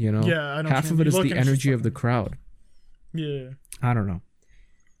 You know, yeah, I don't half of it is the energy of the crowd. Yeah, I don't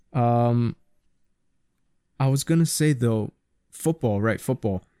know. I was gonna say though, football, right?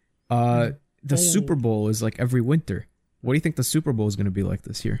 Football. The Super Bowl is like every winter. What do you think the Super Bowl is gonna be like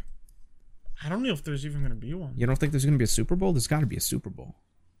this year? I don't know if there's even gonna be one. You don't think there's gonna be a Super Bowl? There's got to be a Super Bowl.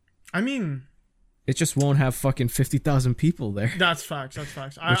 I mean, it just won't have fucking 50,000 people there. That's facts. That's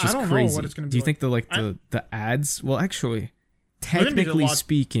facts. Which is I don't crazy. know what it's gonna be. Do you think the ads? Well, actually, technically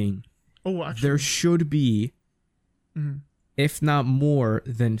speaking, there should be, if not more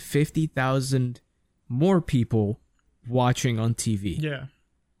than 50,000 more people watching on TV. Yeah.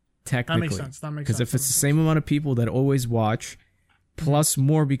 Technically. That makes sense. Because if it's the same amount of people that always watch, plus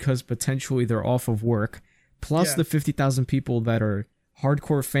more because potentially they're off of work, plus the 50,000 people that are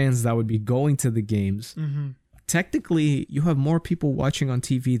hardcore fans that would be going to the games, technically you have more people watching on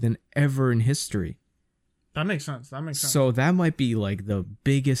TV than ever in history. That makes sense. So that might be like the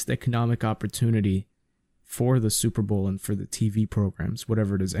biggest economic opportunity for the Super Bowl and for the TV programs,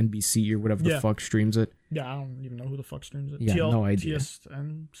 whatever it is, NBC or whatever the fuck streams it. Yeah, I don't even know who the fuck streams it. Yeah, no idea.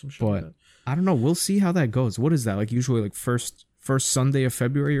 TSN, some shit but like that. I don't know. We'll see how that goes. What is that? Like usually like first Sunday of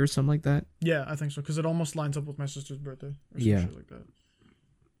February or something like that? Yeah, I think so. Because it almost lines up with my sister's birthday. Or some shit like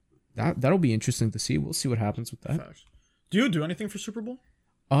that. That'll be interesting to see. We'll see what happens with that. Facts. Do you do anything for Super Bowl?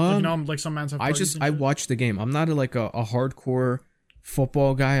 Like some mans have I watch the game. I'm not a hardcore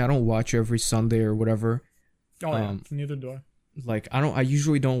football guy. I don't watch every Sunday or whatever. Oh yeah, neither do I. Like I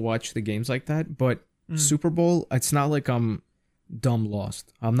usually don't watch the games like that, but Super Bowl, it's not like I'm dumb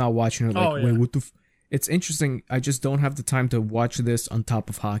lost. I'm not watching it like wait, what the it's interesting. I just don't have the time to watch this on top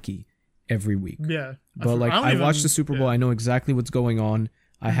of hockey every week. Yeah. But I watch the Super Bowl, I know exactly what's going on.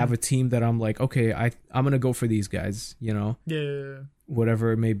 I have a team that I'm like, okay, I'm going to go for these guys, you know? Yeah.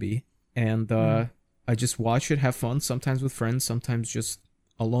 Whatever it may be. And I just watch it, have fun, sometimes with friends, sometimes just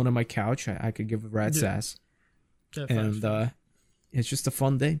alone on my couch. I could give a rat's ass. Yeah, and it's just a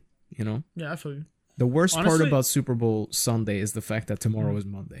fun day, you know? Yeah, I feel you. The worst part about Super Bowl Sunday is the fact that tomorrow is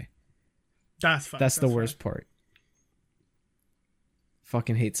Monday. That's the worst part.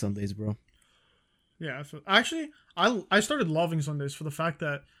 Fucking hate Sundays, bro. Yeah, actually, I started loving Sundays for the fact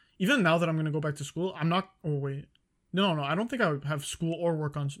that even now that I'm gonna go back to school, I'm not. Oh wait, no, I don't think I would have school or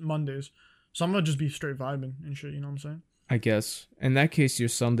work on Mondays, so I'm gonna just be straight vibing and shit. You know what I'm saying? I guess in that case, your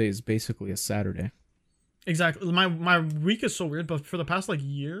Sunday is basically a Saturday. Exactly. My week is so weird, but for the past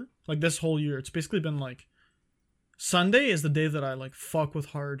year, like this whole year, it's basically been like Sunday is the day that I like fuck with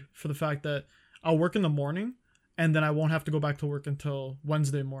hard for the fact that I'll work in the morning and then I won't have to go back to work until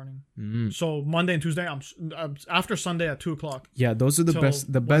Wednesday morning. So Monday and Tuesday, I'm after Sunday at 2:00. Yeah, those are the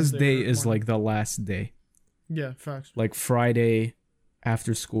best. The best day is like the last day. Yeah, facts. Like Friday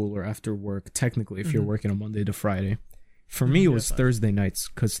after school or after work, technically, if you're working on Monday to Friday. For me, it was Thursday nights,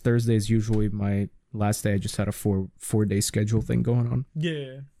 because Thursday is usually my last day. I just had a four-day schedule thing going on.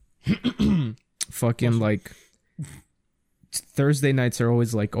 Yeah. Fucking like Thursday nights are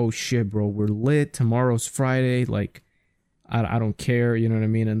always like, oh shit, bro, we're lit. Tomorrow's Friday. Like, I don't care. You know what I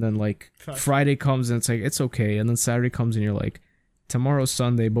mean? And then like Friday comes and it's like, it's okay. And then Saturday comes and you're like, tomorrow's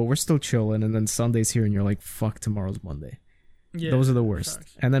Sunday, but we're still chilling. And then Sunday's here and you're like, fuck, tomorrow's Monday. Yeah, those are the worst.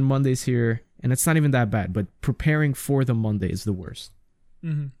 Facts. And then Monday's here and it's not even that bad, but preparing for the Monday is the worst.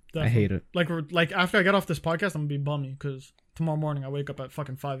 I hate it. Like after I get off this podcast, I'm gonna be bummy because tomorrow morning I wake up at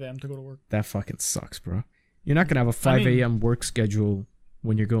fucking 5 a.m. to go to work. That fucking sucks, bro. You're not gonna have a 5 a.m. work schedule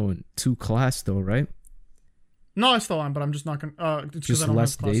when you're going to class, though, right? No, I still am, but I'm just not gonna. It's just I don't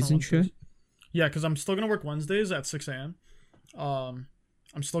less have days and shit. Yeah, because I'm still gonna work Wednesdays at 6 a.m.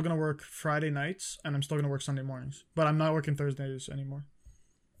 I'm still gonna work Friday nights, and I'm still gonna work Sunday mornings. But I'm not working Thursdays anymore.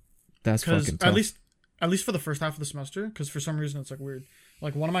 That's fucking tough. At least for the first half of the semester, because for some reason it's like weird.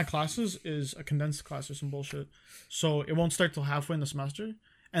 Like one of my classes is a condensed class or some bullshit, so it won't start till halfway in the semester.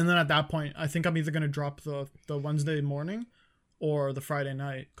 And then at that point, I think I'm either gonna drop the Wednesday morning, or the Friday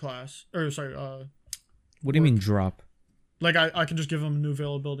night class. Or sorry, what do you mean drop? Like I can just give them new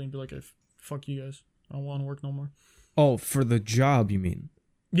availability and be like, hey, fuck you guys, I don't want to work no more. Oh, for the job, you mean?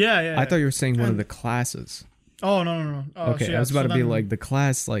 Yeah. I thought you were saying one of the classes. Oh, no. Okay, so yeah, I was about to be like, the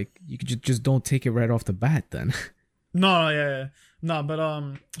class, like, you could just don't take it right off the bat then. No, yeah. No, but,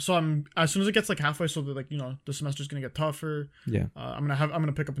 so I'm, as soon as it gets, like, halfway, so that, like, you know, the semester's gonna get tougher. Yeah. I'm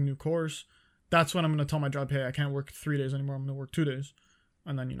gonna pick up a new course. That's when I'm gonna tell my job, hey, I can't work 3 days anymore, I'm gonna work 2 days.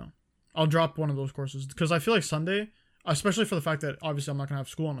 And then, you know, I'll drop one of those courses. Because I feel like Sunday, especially for the fact that, obviously, I'm not gonna have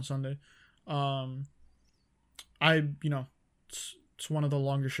school on a Sunday, it's one of the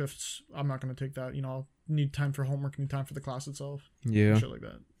longer shifts. I'm not going to take that. You know, I'll need time for homework, need time for the class itself. Yeah. Shit like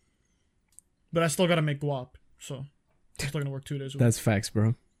that. But I still got to make guap, so I'm still going to work 2 days a week. That's facts,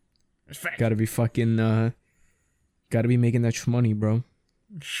 bro. It's facts. Gotta be fucking, gotta be making that shmoney, bro.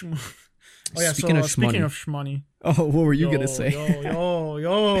 Oh, yeah, speaking of shmoney. Oh, what were you going to say? Yo.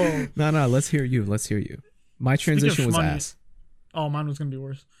 No, let's hear you. My transition was ass. Oh, mine was going to be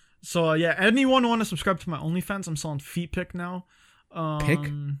worse. So, yeah, anyone want to subscribe to my OnlyFans? I'm selling feet pic now.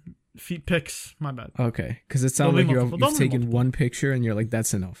 Feet pics, my bad. Okay, because it sounds like you've taken one picture and you're like,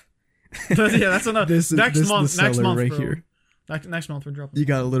 that's enough. Yeah, that's enough. Next month, right bro. Here. Next month we're dropping. You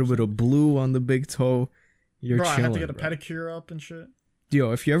got a little bit of blue on the big toe. You're chilling. I have to get a pedicure up and shit.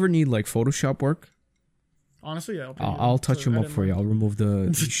 Yo, if you ever need like Photoshop work, honestly, yeah, I'll touch them up for you. I'll remove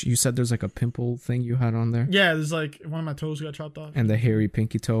the. You said there's like a pimple thing you had on there. Yeah, there's like one of my toes got chopped off. And the hairy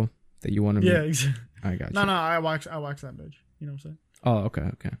pinky toe that you want to. Yeah, exactly. I got you. No, I wax that bitch. You know what I'm saying? Oh,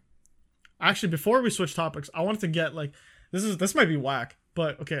 okay. Actually, before we switch topics, I wanted to get like this might be whack,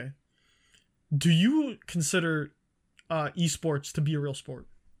 but okay. Do you consider esports to be a real sport?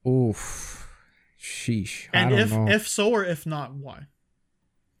 Oof. Sheesh. And I don't know. if so or if not, why?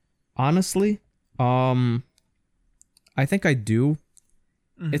 Honestly, I think I do.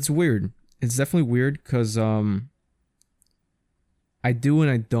 Mm-hmm. It's weird. It's definitely weird because I do and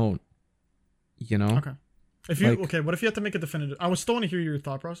I don't. You know? Okay. What if you had to make a definitive? I still want to hear your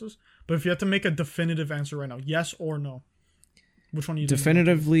thought process, but if you had to make a definitive answer right now, yes or no, which one are you doing?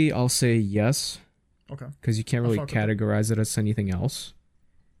 Definitively, I'll say yes. Okay. Because you can't really categorize it as anything else,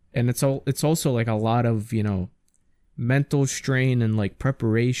 and it's also like a lot of, you know, mental strain and like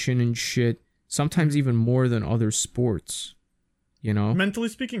preparation and shit. Sometimes even more than other sports. You know. Mentally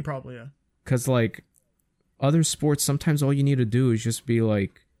speaking, probably yeah. Because like other sports, sometimes all you need to do is just be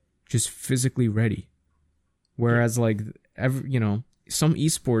like, just physically ready. Whereas, like, you know, some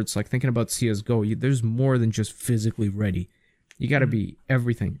esports, like thinking about CSGO, there's more than just physically ready. You got to be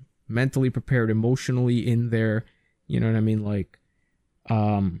everything. Mentally prepared, emotionally in there. You know what I mean? Like,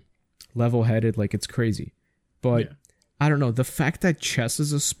 level-headed, like, it's crazy. But, yeah. I don't know. The fact that chess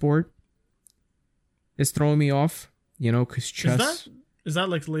is a sport is throwing me off. You know, because chess... Is that,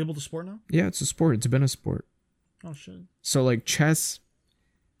 like, labeled a sport now? Yeah, it's a sport. It's been a sport. Oh, shit. So, like, chess...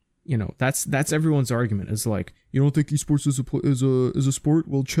 You know, that's everyone's argument. Is like, you don't think esports is a sport?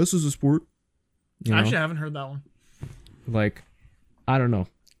 Well, chess is a sport. You know? Actually, I haven't heard that one. Like, I don't know.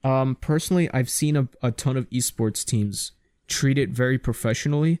 Personally, I've seen a ton of esports teams treat it very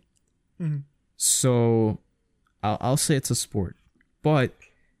professionally. Mm-hmm. So, I'll say it's a sport. But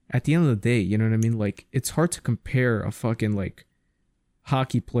at the end of the day, you know what I mean? Like, it's hard to compare a fucking, like,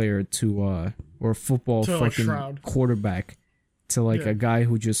 hockey player to, or a football To, fucking Shroud. quarterback to, like, a guy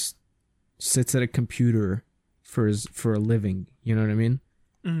who just sits at a computer for a living. You know what I mean?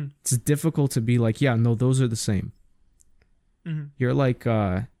 Mm-hmm. It's difficult to be like, yeah, no, those are the same. Mm-hmm. You're like,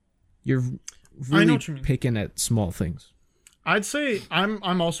 you're I know really what you mean. picking at small things. I'd say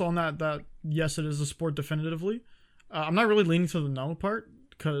I'm also on that yes, it is a sport definitively. I'm not really leaning to the no part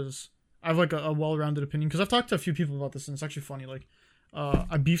because I have like a well-rounded opinion, because I've talked to a few people about this and it's actually funny. Like,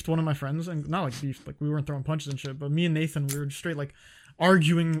 I beefed one of my friends, and not like beefed, like we weren't throwing punches and shit, but me and Nathan, we were just straight like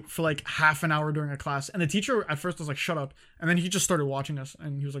arguing for like half an hour during a class, and the teacher at first was like, shut up, and then he just started watching us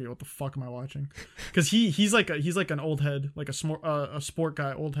and he was like, yo, what the fuck am I watching? Because he's like an old head, like a sport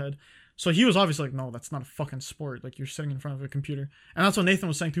guy, old head. So he was obviously like, no, that's not a fucking sport. Like, you're sitting in front of a computer. And that's what Nathan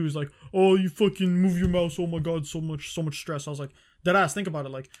was saying too. He was like, oh, you fucking move your mouse. Oh my God, so much stress. I was like, deadass, think about it.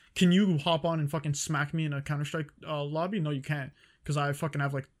 Like, can you hop on and fucking smack me in a Counter-Strike lobby? No, you can't. Because I fucking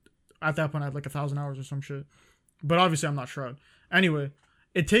have like, at that point, I had like 1,000 hours or some shit. But obviously, I'm not Shroud. Anyway,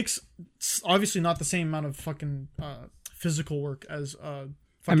 it takes obviously not the same amount of fucking physical work as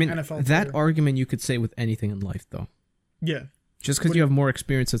fucking NFL that player. argument you could say with anything in life, though. Yeah. Just because you have more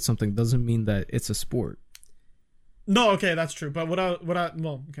experience at something doesn't mean that it's a sport. No, okay, that's true. But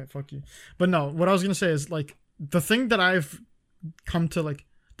well, okay, fuck you. But no, what I was gonna say is, like, the thing that I've come to like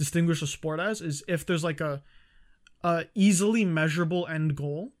distinguish a sport as is if there's like a easily measurable end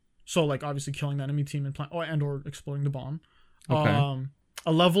goal. So like obviously killing the enemy team and or exploding the bomb. Okay.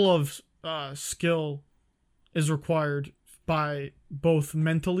 A level of skill is required by both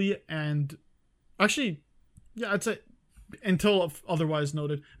mentally and actually, yeah, I'd say until otherwise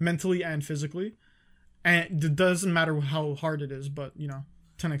noted, mentally and physically. And it doesn't matter how hard it is, but you know,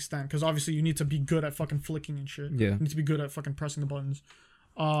 to an extent, because obviously you need to be good at fucking flicking and shit. Yeah. You need to be good at fucking pressing the buttons.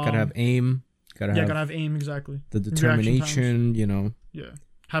 Gotta have aim. Gotta have aim, exactly. the Reaction determination, times. you know. Yeah.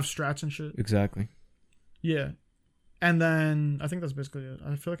 Have strats and shit. Exactly. Yeah. And then I think that's basically it.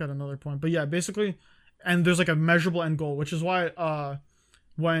 I feel like I had another point. But yeah, basically, and there's like a measurable end goal, which is why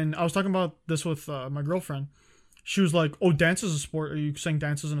when I was talking about this with my girlfriend, she was like, oh, dance is a sport. Are you saying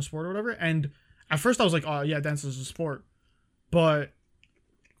dance isn't a sport or whatever? And at first I was like, oh, yeah, dance is a sport. But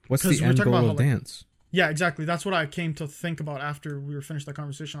what's the end goal of dance? Yeah, exactly. That's what I came to think about after we were finished that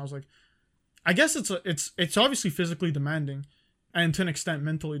conversation. I was like, I guess it's obviously physically demanding and to an extent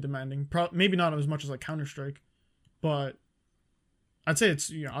mentally demanding. Maybe not as much as like Counter-Strike, but I'd say it's,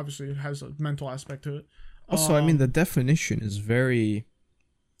 you know, obviously it has a mental aspect to it. Also, I mean, the definition is very,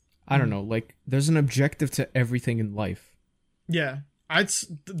 I don't know, like there's an objective to everything in life. Yeah. That's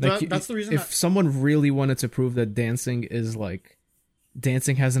the reason. If someone really wanted to prove that dancing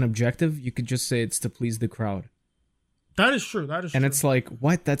has an objective, you could just say it's to please the crowd. That is true. And it's like,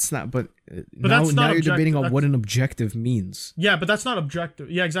 what? That's not. But now you're debating on what an objective means. Yeah, but that's not objective.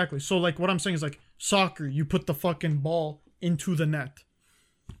 Yeah, exactly. So like, what I'm saying is like soccer. You put the fucking ball into the net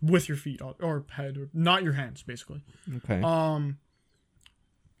with your feet or head, or not your hands, basically. Okay.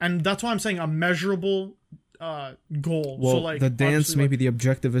 And that's why I'm saying a measurable goal. Well, so like the dance, maybe the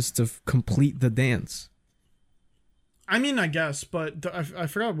objective is to complete the dance. I mean, I guess, but I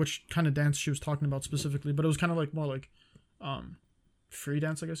forgot which kind of dance she was talking about specifically, but it was kind of like more like free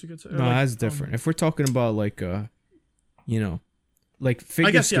dance, I guess you could say. No, like, that's different. If we're talking about like you know, like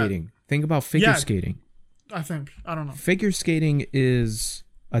figure skating. Yeah. Think about figure skating. I don't know. Figure skating is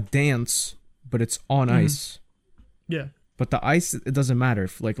a dance, but it's on ice. Yeah. But the ice, it doesn't matter.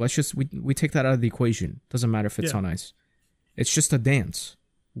 Like, let's just we take that out of the equation. Doesn't matter if it's on ice. It's just a dance.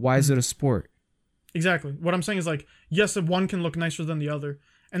 Why is it a sport? Exactly. What I'm saying is like, yes, one can look nicer than the other,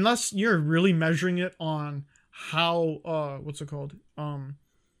 unless you're really measuring it on how what's it called?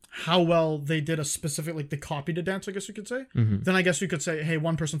 How well they did a specific, like they copied a dance, I guess you could say. Mm-hmm. Then I guess you could say, hey,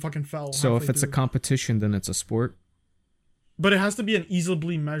 one person fucking fell. So if it's a competition, then it's a sport. But it has to be an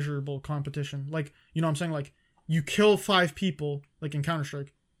easily measurable competition. Like, you know what I'm saying? Like, you kill 5 people, like in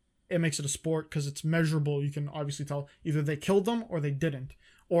Counter-Strike, it makes it a sport because it's measurable. You can obviously tell either they killed them or they didn't.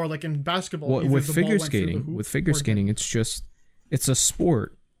 Or like in basketball, well, with figure skating, it's a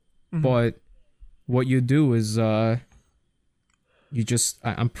sport. Mm-hmm. But what you do is you just,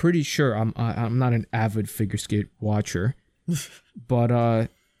 I'm pretty sure, I'm not an avid figure skate watcher, but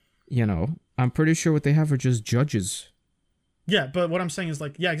you know, I'm pretty sure what they have are just judges. Yeah, but what I'm saying is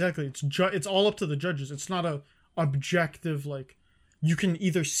like, yeah, exactly. It's all up to the judges. It's not a objective, like, you can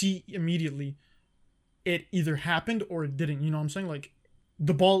either see immediately it either happened or it didn't. You know what I'm saying? Like,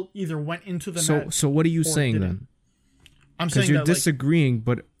 the ball either went into the net. So what are you saying then? I'm saying you're that, disagreeing,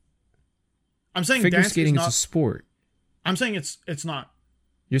 but I'm saying figure skating is a sport. I'm saying it's not.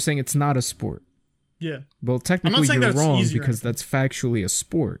 You're saying it's not a sport. Yeah. Well, technically saying you're that it's wrong easy or because anything. that's factually a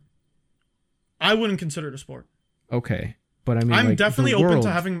sport. I wouldn't consider it a sport. Okay, but I mean, I'm like, definitely the open world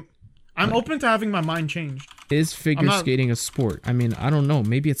to having. I'm open to having my mind changed. Is figure skating a sport? I mean, I don't know.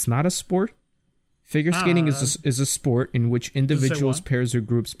 Maybe it's not a sport. Figure skating is a sport in which individuals, pairs, or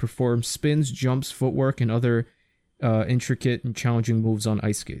groups perform spins, jumps, footwork, and other intricate and challenging moves on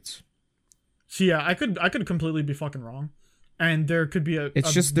ice skates. So yeah, I could completely be fucking wrong, and there could be a.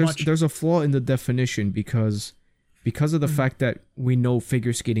 It's just there's a flaw in the definition because of the fact that we know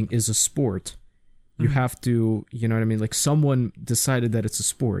figure skating is a sport. You have to, you know what I mean? Like, someone decided that it's a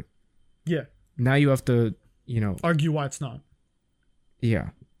sport. Yeah. Now you have to, argue why it's not. Yeah,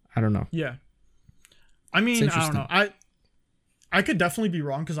 I don't know. Yeah. I mean, I don't know. I could definitely be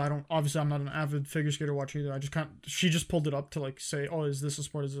wrong because I'm not an avid figure skater watcher either. I just she just pulled it up to like say, oh, is this a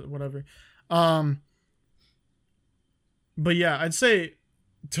sport? Is it whatever? But yeah, I'd say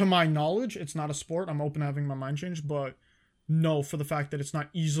to my knowledge, it's not a sport. I'm open to having my mind changed, but no, for the fact that it's not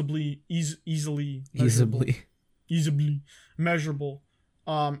easily measurable.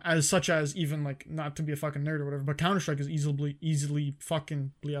 As such as even like, not to be a fucking nerd or whatever, but Counter-Strike is easily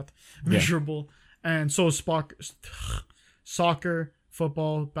fucking measurable. And so is soccer,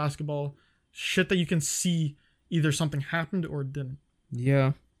 football, basketball, shit that you can see either something happened or didn't.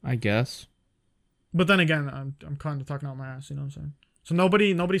 Yeah, I guess. But then again, I'm kind of talking out my ass, you know what I'm saying? So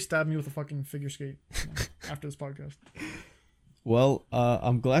nobody stabbed me with a fucking figure skate after this podcast. Well,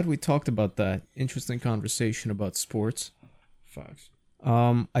 I'm glad we talked about that. Interesting conversation about sports. Facts.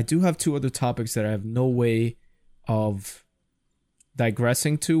 I do have two other topics that I have no way of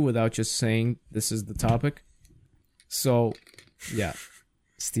digressing to without just saying this is the topic. So, yeah.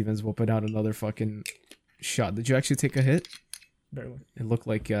 Steven's whooping out another fucking shot. Did you actually take a hit? Barely. It looked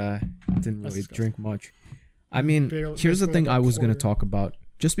like didn't really drink much. I mean, Barely, here's the thing I was going to talk about.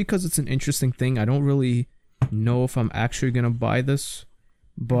 Just because it's an interesting thing, I don't really know if I'm actually going to buy this.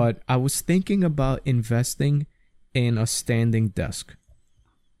 But I was thinking about investing in a standing desk.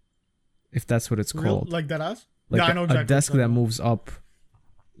 If that's what it's called. Like that ass? Like yeah, I know exactly a desk that moves up.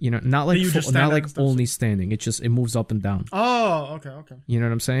 Not like only standing. It moves up and down. Oh, okay. You know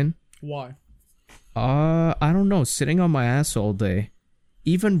what I'm saying? Why? I don't know. Sitting on my ass all day,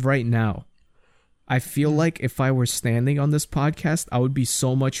 even right now, I feel like if I were standing on this podcast, I would be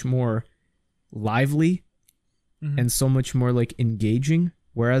so much more lively and so much more like engaging.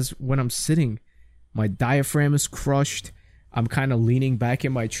 Whereas when I'm sitting, my diaphragm is crushed. I'm kind of leaning back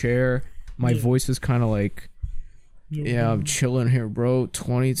in my chair. My voice is kind of like, I'm chilling here, bro.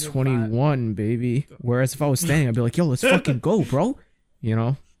 2021, baby. Whereas if I was standing, I'd be like, yo, let's fucking go, bro. You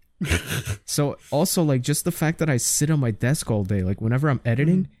know? So also, like, just the fact that I sit on my desk all day, like, whenever I'm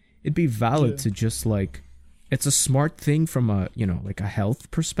editing, it'd be valid to just, like, it's a smart thing from a, like a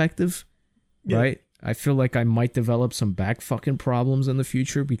health perspective, right? I feel like I might develop some back fucking problems in the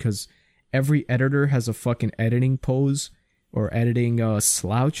future because every editor has a fucking editing pose or editing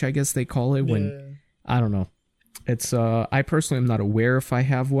slouch, I guess they call it, when, I don't know. It's, I personally am not aware if I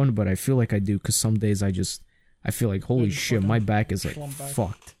have one, but I feel like I do because some days I feel like, holy shit, my back is like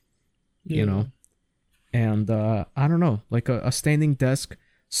fucked, you know? And, I don't know, like a standing desk,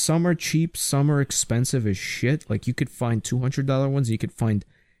 some are cheap, some are expensive as shit. Like you could find $200 ones, you could find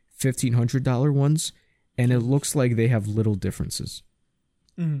 $1,500 ones, and it looks like they have little differences.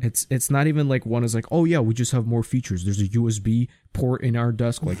 It's not even like one is like, oh yeah, we just have more features. There's a USB port in our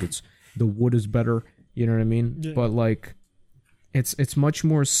desk, like the wood is better, you know what I mean? Yeah. But like, it's much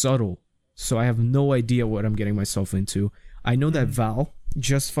more subtle. So I have no idea what I'm getting myself into. I know that Val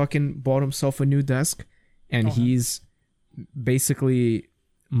just fucking bought himself a new desk, and he's basically,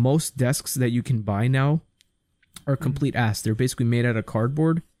 most desks that you can buy now are complete ass. They're basically made out of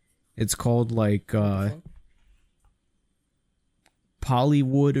cardboard. It's called like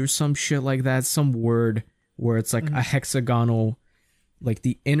polywood or some shit like that. Some word where it's like a hexagonal, like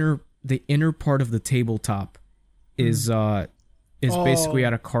the inner part of the tabletop is basically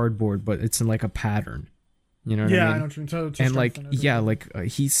out of cardboard, but it's in like a pattern. You know what I mean? I know what you mean. And like,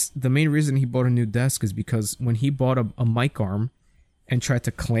 he's the main reason he bought a new desk is because when he bought a mic arm and tried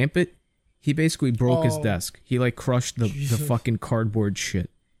to clamp it, he basically broke his desk. He like crushed the fucking cardboard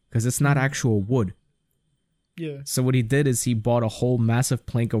shit because it's not actual wood. Yeah. So what he did is he bought a whole massive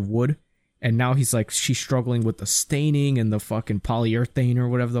plank of wood, and now she's struggling with the staining and the fucking polyurethane or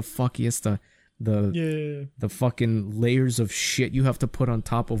whatever the fuck he has the fucking layers of shit you have to put on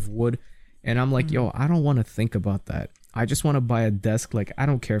top of wood. And I'm like, yo, I don't want to think about that. I just want to buy a desk. Like, I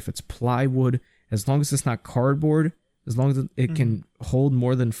don't care if it's plywood, as long as it's not cardboard, as long as it can hold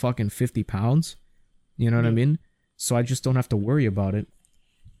more than fucking 50 pounds. You know what I mean? So I just don't have to worry about it.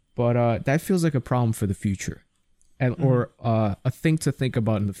 But that feels like a problem for the future, or a thing to think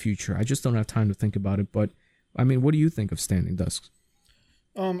about in the future. I just don't have time to think about it. But I mean, what do you think of standing desks?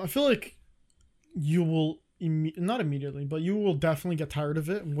 I feel like you will not immediately, but you will definitely get tired of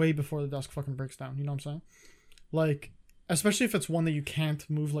it way before the desk fucking breaks down. You know what I'm saying? Like, especially if it's one that you can't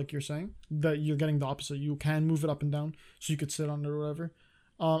move, like you're saying, that you're getting the opposite. You can move it up and down, so you could sit on it or whatever.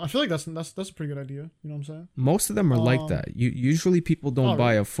 I feel like that's a pretty good idea. You know what I'm saying? Most of them are like that. Usually people don't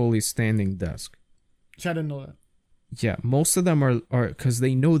buy a fully standing desk. See, I didn't know that. Yeah, most of them are because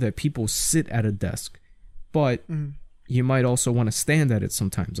they know that people sit at a desk, but you might also want to stand at it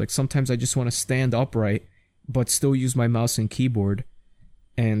sometimes. Like sometimes I just want to stand upright, but still use my mouse and keyboard,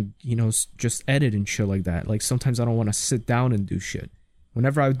 and just edit and shit like that. Like sometimes I don't want to sit down and do shit.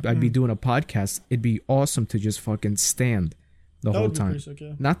 Whenever I'd be doing a podcast, it'd be awesome to just fucking stand the whole time. Sick,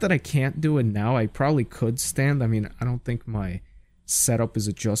 yeah. Not that I can't do it now. I probably could stand. I mean, I don't think my setup is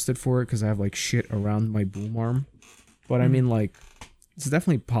adjusted for it because I have like shit around my boom arm. But I mean, like, it's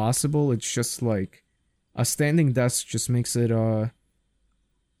definitely possible. It's just like a standing desk just makes it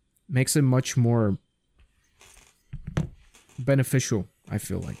much more beneficial, I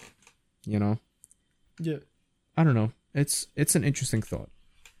feel like. Yeah. I don't know. It's an interesting thought.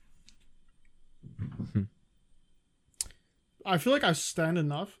 I feel like I stand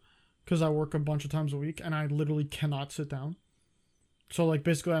enough because I work a bunch of times a week and I literally cannot sit down. So like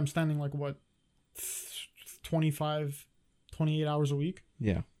basically I'm standing like what 25, 28 hours a week.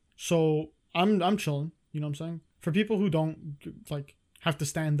 Yeah. So I'm chilling, you know what I'm saying? For people who don't like have to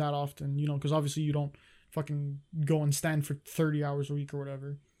stand that often, because obviously you don't fucking go and stand for 30 hours a week or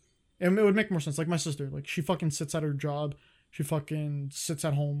whatever. And it would make more sense. Like my sister, like she fucking sits at her job. She fucking sits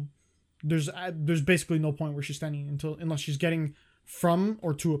at home. There's basically no point where she's standing unless she's getting from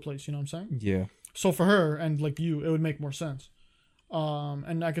or to a place, you know what I'm saying? Yeah. So for her and like you, it would make more sense.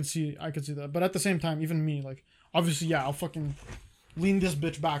 And I could see that. But at the same time, even me, like obviously, yeah, I'll fucking lean this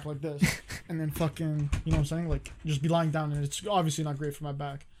bitch back like this and then fucking, you know what I'm saying? Like just be lying down, and it's obviously not great for my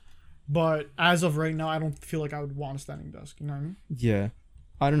back. But as of right now, I don't feel like I would want a standing desk, you know what I mean? Yeah.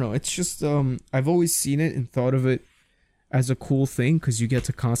 I don't know. It's just I've always seen it and thought of it as a cool thing because you get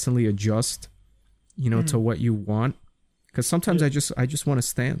to constantly adjust, to what you want. Because sometimes I just want to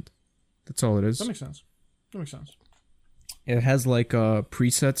stand. That's all it is. That makes sense. It has like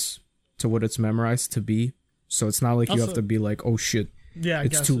presets to what it's memorized to be, so it's not like you have to be like, oh shit,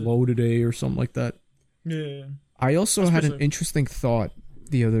 it's too low today or something like that. Yeah. I also had an interesting thought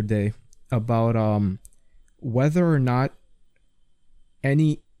the other day about whether or not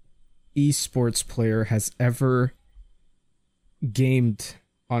any esports player has ever gamed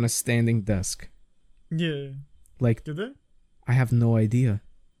on a standing desk. Yeah. Like, did they? I have no idea.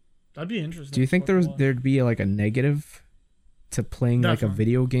 That'd be interesting. Do you think there'd be like a negative to playing like a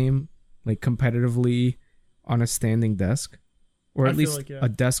video game, like competitively on a standing desk? Or at least a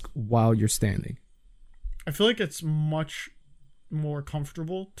desk while you're standing? I feel like it's much more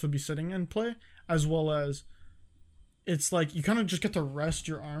comfortable to be sitting and play, as well as it's like you kind of just get to rest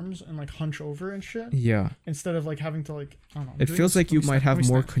your arms and like hunch over and shit. Yeah. Instead of like having to like, I don't know. It feels like you might have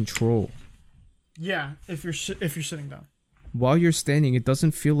more control. Yeah, if you're sitting down. While you're standing, it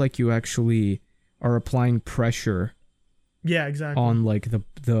doesn't feel like you actually are applying pressure. Yeah, exactly. On like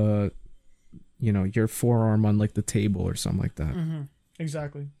the your forearm on like the table or something like that. Mm-hmm.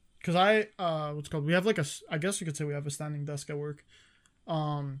 Exactly. Because we have like I guess you could say we have a standing desk at work.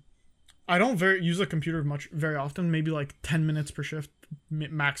 I don't use a computer very often, maybe like 10 minutes per shift,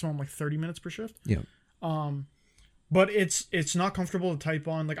 maximum like 30 minutes per shift. Yeah. But it's not comfortable to type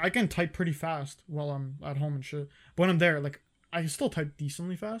on. Like I can type pretty fast while I'm at home and shit. But when I'm there, like I can still type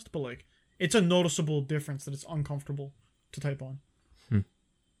decently fast, but like it's a noticeable difference that it's uncomfortable to type on.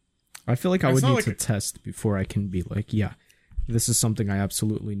 I feel like I would need to test before I can be like, yeah, this is something I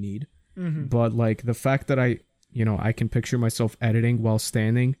absolutely need. Mm-hmm. But like the fact that I can picture myself editing while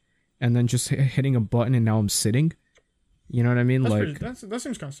standing and then just hitting a button and now I'm sitting. You know what I mean? That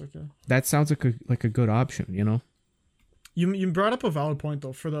seems kind of sick, yeah. That sounds like a good option, You brought up a valid point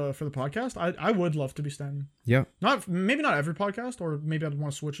though for the podcast. I would love to be standing. Yeah. Maybe not every podcast, or maybe I'd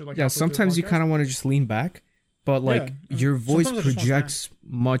want to switch it. Like sometimes you kind of want to just lean back, but like your voice projects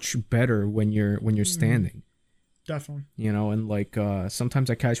much better when you're standing. Definitely. And like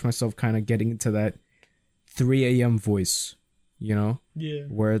sometimes I catch myself kind of getting into that 3 a.m. voice. Yeah.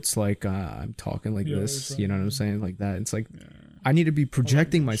 Where it's like I'm talking like this. Right. You know what I'm saying? Like that. It's like. Yeah. I need to be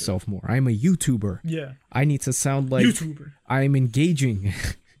projecting myself more. I'm a YouTuber. Yeah. I need to sound like YouTuber. I'm engaging.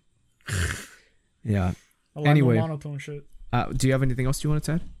 Yeah. Anyway. Monotone shit. Do you have anything else you want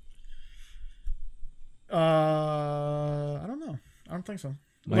to add? I don't know. I don't think so.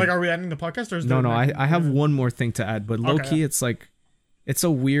 Like, are we ending the podcast or is no? I have one more thing to add, but low key, it's like, it's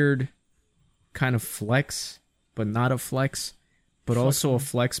a weird kind of flex, but not a flex, but also a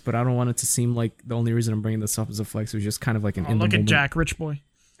flex. But I don't want it to seem like the only reason I'm bringing this up is a flex. It was just kind of like an. Look at Jack, rich boy.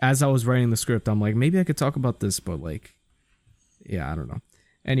 As I was writing the script, I'm like, maybe I could talk about this, but like, yeah, I don't know.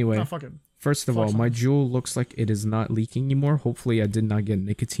 Anyway, first of all, my Juul looks like it is not leaking anymore. Hopefully, I did not get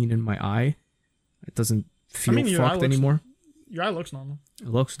nicotine in my eye. It doesn't feel fucked anymore. Your eye looks normal. It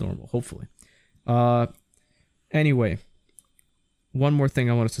looks normal, hopefully. Anyway, one more thing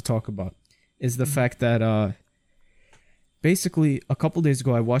I wanted to talk about is the fact that basically a couple days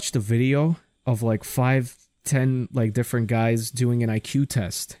ago I watched a video of like 5-10 like different guys doing an IQ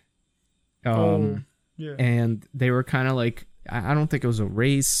test. And they were kind of like, I don't think it was a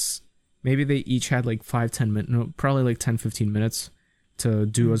race. Maybe they each had like 5-10 minutes, no, probably like 10-15 minutes to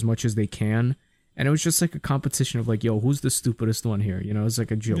do as much as they can. And it was just like a competition of like, yo, who's the stupidest one here? You know, it's like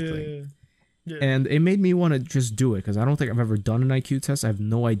a joke thing. Yeah. And it made me want to just do it because I don't think I've ever done an IQ test. I have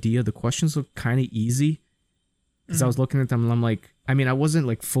no idea. The questions look kind of easy because I was looking at them and I'm like, I mean, I wasn't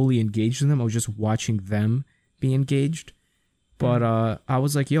like fully engaged in them. I was just watching them be engaged. But I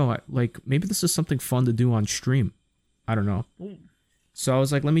was like, yo, like maybe this is something fun to do on stream. I don't know. So I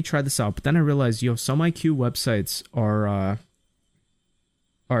was like, let me try this out. But then I realized, yo, some IQ websites are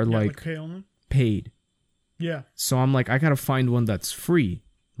like paid. Yeah. So I'm like, I gotta find one that's free,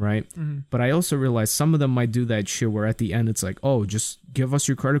 right? But I also realized some of them might do that shit where at the end it's like, oh, just give us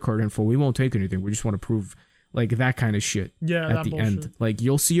your credit card info. We won't take anything. We just want to prove like that kind of shit. Yeah. At the end, like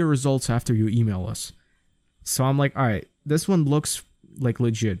you'll see your results after you email us. So I'm like, all right, this one looks like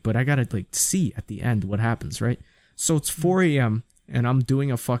legit, but I gotta like see at the end what happens, right? So it's 4 a.m. and I'm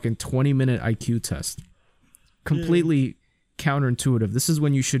doing a fucking 20-minute IQ test. Completely counterintuitive. This is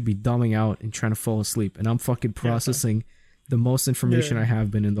when you should be dumbing out and trying to fall asleep, and I'm fucking processing the most information I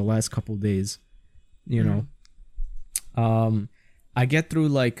have been in the last couple of days. You know, I get through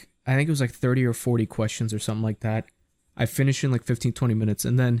like, I think it was like 30 or 40 questions or something like that. I finish in like 15-20 minutes,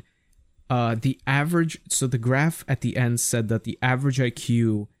 and then the average, so the graph at the end said that the average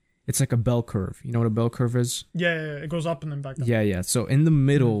IQ, it's like a bell curve. You know what a bell curve is? Yeah, it goes up and then back down. Yeah. So in the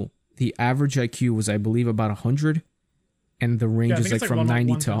middle, the average IQ was, I believe, about 100. And the range is like from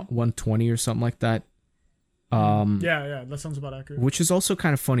 90 to 120 or something like that. Yeah, that sounds about accurate. Which is also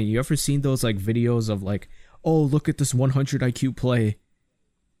kind of funny. You ever seen those like videos of like, oh, look at this 100 IQ play?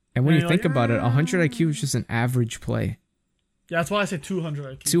 And when you think about it, 100 IQ is just an average play. Yeah, that's why I say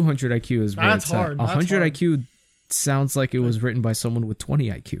 200 IQ. 200 IQ is where it's hard. 100 IQ sounds like it was written by someone with 20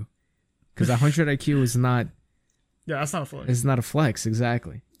 IQ. Because 100 IQ is not... Yeah, that's not a flex. It's not a flex,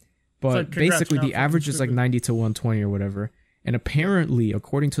 exactly. But like, basically, the average is like 90 to 120 or whatever. And apparently,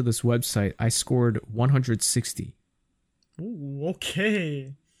 according to this website, I scored 160. Ooh,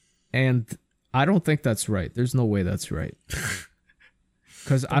 okay. And I don't think that's right. There's no way that's right.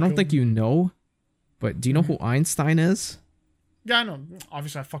 Because I don't think you know, but do you know who Einstein is? Yeah, I know.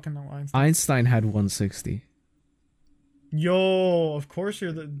 Obviously, I fucking know Einstein. Einstein had 160. Yo, of course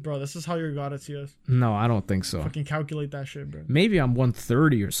you're the... Bro, this is how you got it, CS. No, I don't think so. Fucking calculate that shit, bro. Maybe I'm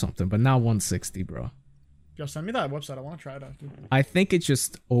 130 or something, but not 160, bro. Yo, send me that website. I want to try it out, dude. I think it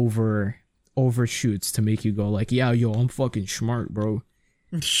just overshoots to make you go like, yeah, yo, I'm fucking smart, bro.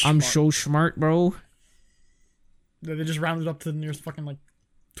 I'm so smart, bro. They just rounded up to the nearest fucking, like,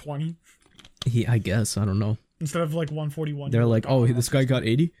 20? Yeah, I guess. I don't know. Instead of, like, 141. They're like, oh, this guy got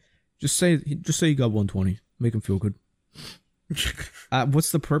 80? Just say he got 120. Make him feel good.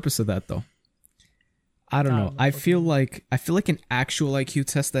 What's the purpose of that though? I don't know. I feel like an actual IQ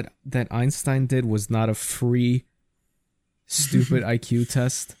test that Einstein did was not a free stupid IQ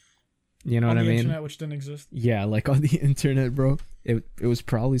test. You know what I mean? On the internet, which didn't exist. Yeah, like on the internet, bro. It was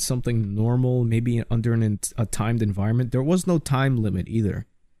probably something normal, maybe under a timed environment. There was no time limit either.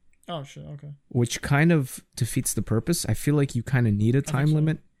 Oh shit, okay. Which kind of defeats the purpose. I feel like you kind of need a time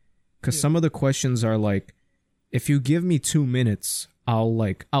limit because some of the questions are like, if you give me 2 minutes,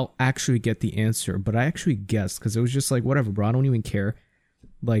 I'll actually get the answer. But I actually guessed because it was just like, whatever, bro. I don't even care.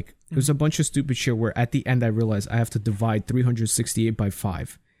 Like, it was a bunch of stupid shit where at the end I realized I have to divide 368 by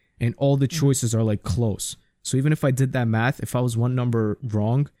 5. And all the choices are like close. So even if I did that math, if I was one number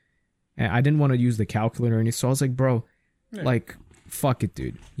wrong, and I didn't want to use the calculator or anything, so I was like, bro, like, fuck it,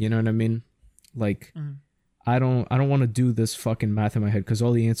 dude. You know what I mean? Like, I don't want to do this fucking math in my head because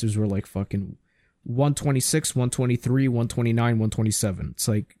all the answers were like fucking 126, 123, 129, 127. It's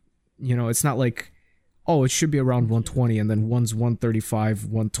like, you know, it's not like, oh, it should be around 120 and then one's 135,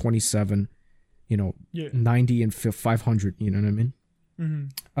 127, you know, 90 and 500, you know what I mean?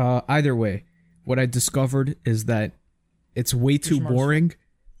 Either way, what I discovered is that it's way too boring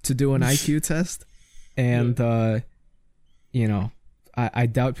to do an IQ test, and you know, I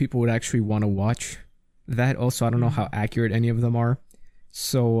doubt people would actually want to watch that. Also, I don't know how accurate any of them are,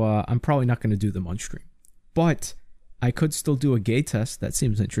 so I'm probably not going to do them on stream. But I could still do a gay test. That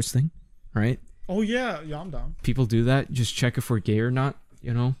seems interesting, right? Oh yeah, I'm down. People do that. Just check if we're gay or not.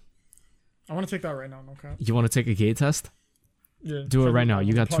 You know. I want to take that right now. No cap. You want to take a gay test? Yeah. Do it right now.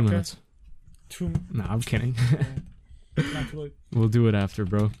 You got 2 minutes. No, I'm kidding. Not too late. We'll do it after,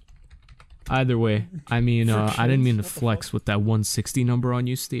 bro. Either way, I mean, I didn't mean to flex with that 160 number on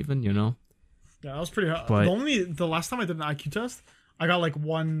you, Steven, you know? Yeah, that was pretty hot. But the last time I did an IQ test, I got like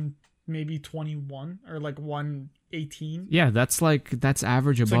 121 or like 118. Yeah, that's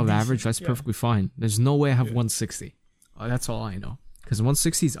average, above average. That's perfectly fine. There's no way I have 160. That's all I know. Because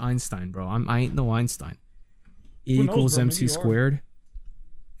 160 is Einstein, bro. I ain't no Einstein. E equals MC squared.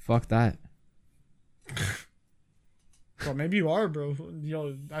 Fuck that. Bro, maybe you are, bro.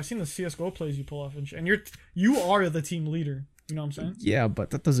 Yo, I've seen the CSGO plays you pull off and shit. And you are the team leader. You know what I'm saying? Yeah,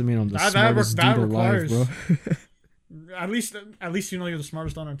 but that doesn't mean I'm the smartest dude alive, bro. At least you know you're the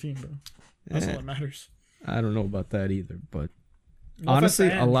smartest on our team, bro. That's all that matters. I don't know about that either, but honestly,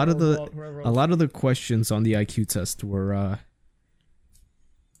 a lot of the questions on the IQ test were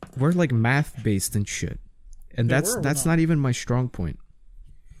like math based and shit. And that's not even my strong point.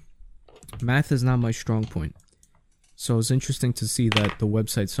 Math is not my strong point. So it's interesting to see that the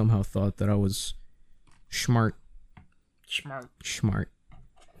website somehow thought that I was smart.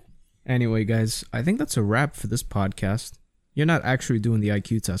 Anyway, guys, I think that's a wrap for this podcast. You're not actually doing the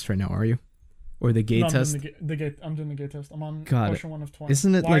IQ test right now, are you? Or the gay test? I'm doing the gay test. I'm on God, question 1 of 20.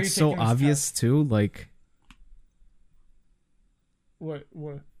 Isn't it like so obvious too? Like, what?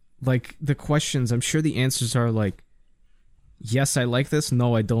 Like the questions, I'm sure the answers are like, yes, I like this.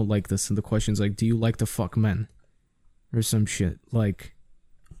 No, I don't like this. And the question's like, do you like to fuck men? Or some shit. Like,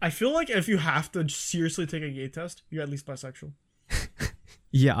 I feel like if you have to seriously take a gay test, you're at least bisexual.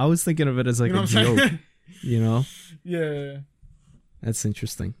 Yeah, I was thinking of it as like a joke. You know? Yeah. That's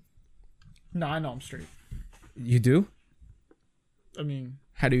interesting. No, I know I'm straight. You do? I mean...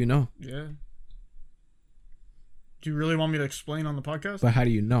 How do you know? Yeah. Do you really want me to explain on the podcast? But how do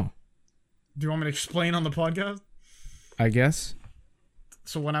you know? Do you want me to explain on the podcast? I guess.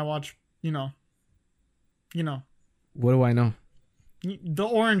 So when I watch, you know. What do I know? The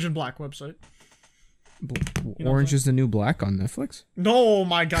Orange and Black website. Orange is the New Black on Netflix? No,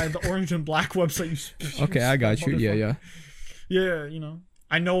 my guy, the Orange and Black website. Okay, I got you. Yeah. Yeah, you know.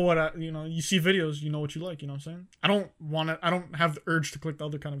 I know what you see videos, you know what you like, you know what I'm saying? I don't have the urge to click the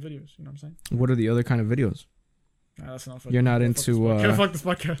other kind of videos, you know what I'm saying? What are the other kind of videos? Nah, that's enough. You're not into can't fuck this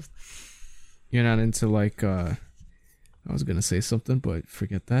podcast. You're not into like I was gonna say something, but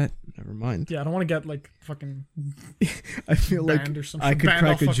forget that. Never mind. Yeah, I don't want to get like fucking. I feel like I could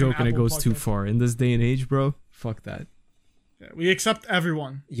crack a joke and it goes too far in this day and age, bro. Fuck that. Yeah, we accept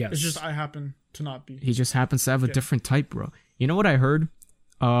everyone. Yes. It's just I happen to not be. He just happens to have a different type, bro. You know what I heard?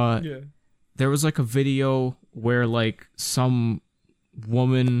 There was like a video where like some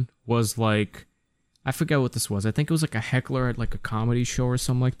woman was like, I forget what this was. I think it was like a heckler at like a comedy show or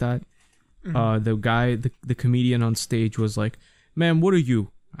something like that. Mm-hmm. The guy, the comedian on stage was like, "Man, what are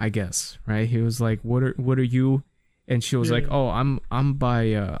you?" I guess, right? He was like, "What are you?" And she was like, "Oh, I'm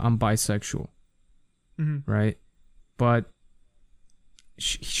bisexual." Mm-hmm. Right? But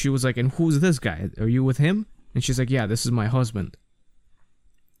she was like, "And who's this guy? Are you with him?" And she's like, "Yeah, this is my husband."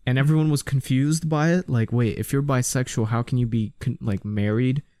 And everyone was confused by it. Like, wait, if you're bisexual, how can you be like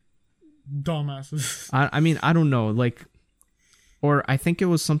married? Dumbasses. I mean, I don't know. Like, or I think it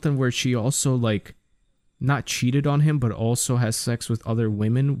was something where she also like not cheated on him, but also has sex with other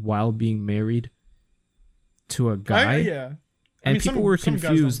women while being married to a guy. Yeah. And people were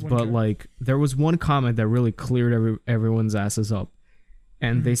confused, but like there was one comment that really cleared everyone's asses up.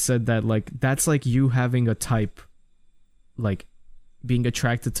 And they said that like that's like you having a type, like being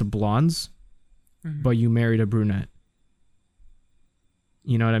attracted to blondes, but you married a brunette.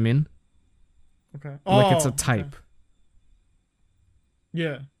 You know what I mean? Okay. Like it's a type. Okay.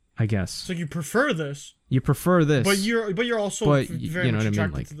 Yeah. I guess. So you prefer this. You prefer this. But you're also very much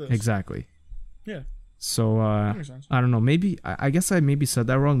attracted to this. Exactly. Yeah. So that makes sense. I don't know. Maybe I guess I maybe said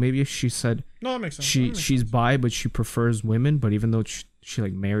that wrong. Maybe she said no, that makes sense. She's bi, but she prefers women. But even though she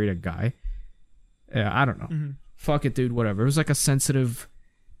like married a guy, I don't know. Mm-hmm. Fuck it, dude. Whatever. It was like a sensitive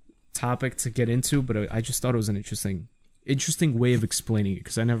topic to get into, but I just thought it was an interesting way of explaining it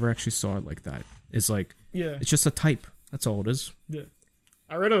because I never actually saw it like that. It's like it's just a type. That's all it is. Yeah.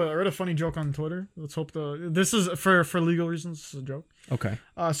 I read a funny joke on Twitter. Let's hope this is for legal reasons. This is a joke. Okay.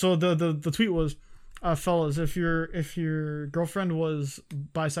 So the tweet was, Fellas, if your girlfriend was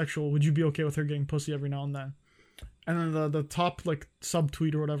bisexual, would you be okay with her getting pussy every now and then? And then the top like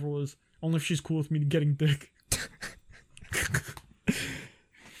subtweet or whatever was only if she's cool with me getting dick.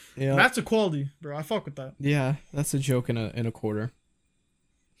 Yeah, that's equality, bro. I fuck with that. Yeah, that's a joke in a quarter.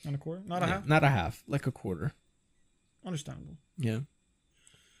 And a quarter, not a half. Not a half, like a quarter. Understandable. Yeah.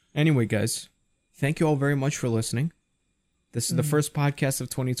 Anyway, guys, thank you all very much for listening. This is the first podcast of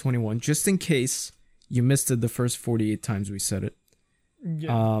 2021. Just in case you missed it the first 48 times we said it.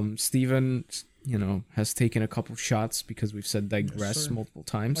 Yeah. Steven, has taken a couple shots because we've said digress multiple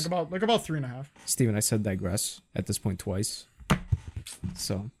times. Like about 3.5. Steven, I said digress at this point twice.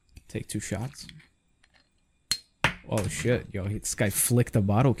 So, take 2 shots. Oh shit, yo, this guy flicked the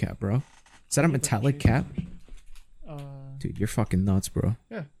bottle cap, bro. Is that a metallic cap? Dude, you're fucking nuts, bro.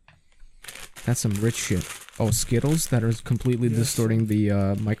 Yeah. That's some rich shit. Oh, Skittles that are completely distorting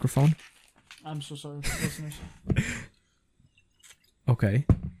the microphone? I'm so sorry, listeners. Okay,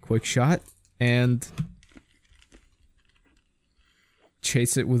 quick shot, and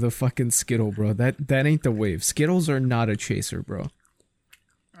chase it with a fucking Skittle, bro. That ain't the wave. Skittles are not a chaser, bro.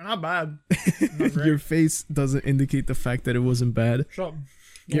 They're not bad. Not Your face doesn't indicate the fact that it wasn't bad. Shut up.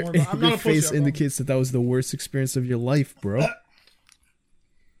 Your face indicates that was the worst experience of your life, bro.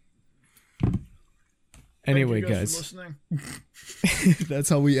 Anyway, guys, that's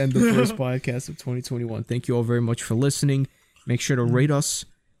how we end the first podcast of 2021. Thank you all very much for listening. Make sure to rate us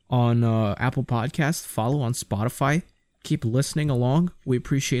on Apple Podcast, follow on Spotify. Keep listening along. We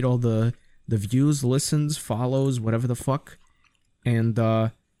appreciate all the views, listens, follows, whatever the fuck.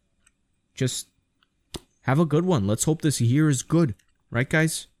 And just have a good one. Let's hope this year is good. Right,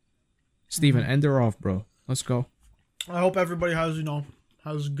 guys? Steven, end her off, bro. Let's go. I hope everybody has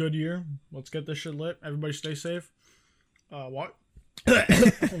a good year. Let's get this shit lit. Everybody stay safe. What?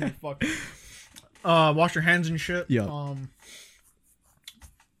 Holy fuck. Wash your hands and shit. Yeah.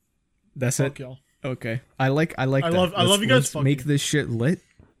 That's it. Y'all. Okay. I like that. I love you guys. Let's make this shit lit.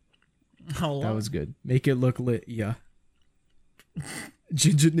 Oh, that was good. Make it look lit. Yeah.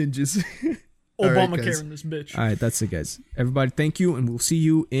 Ginger ninjas. Obamacare right, in this bitch. All right, that's it, guys. Everybody, thank you, and we'll see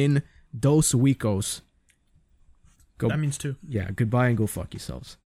you in Dos Weekos. That means 2. Yeah, goodbye and go fuck yourselves.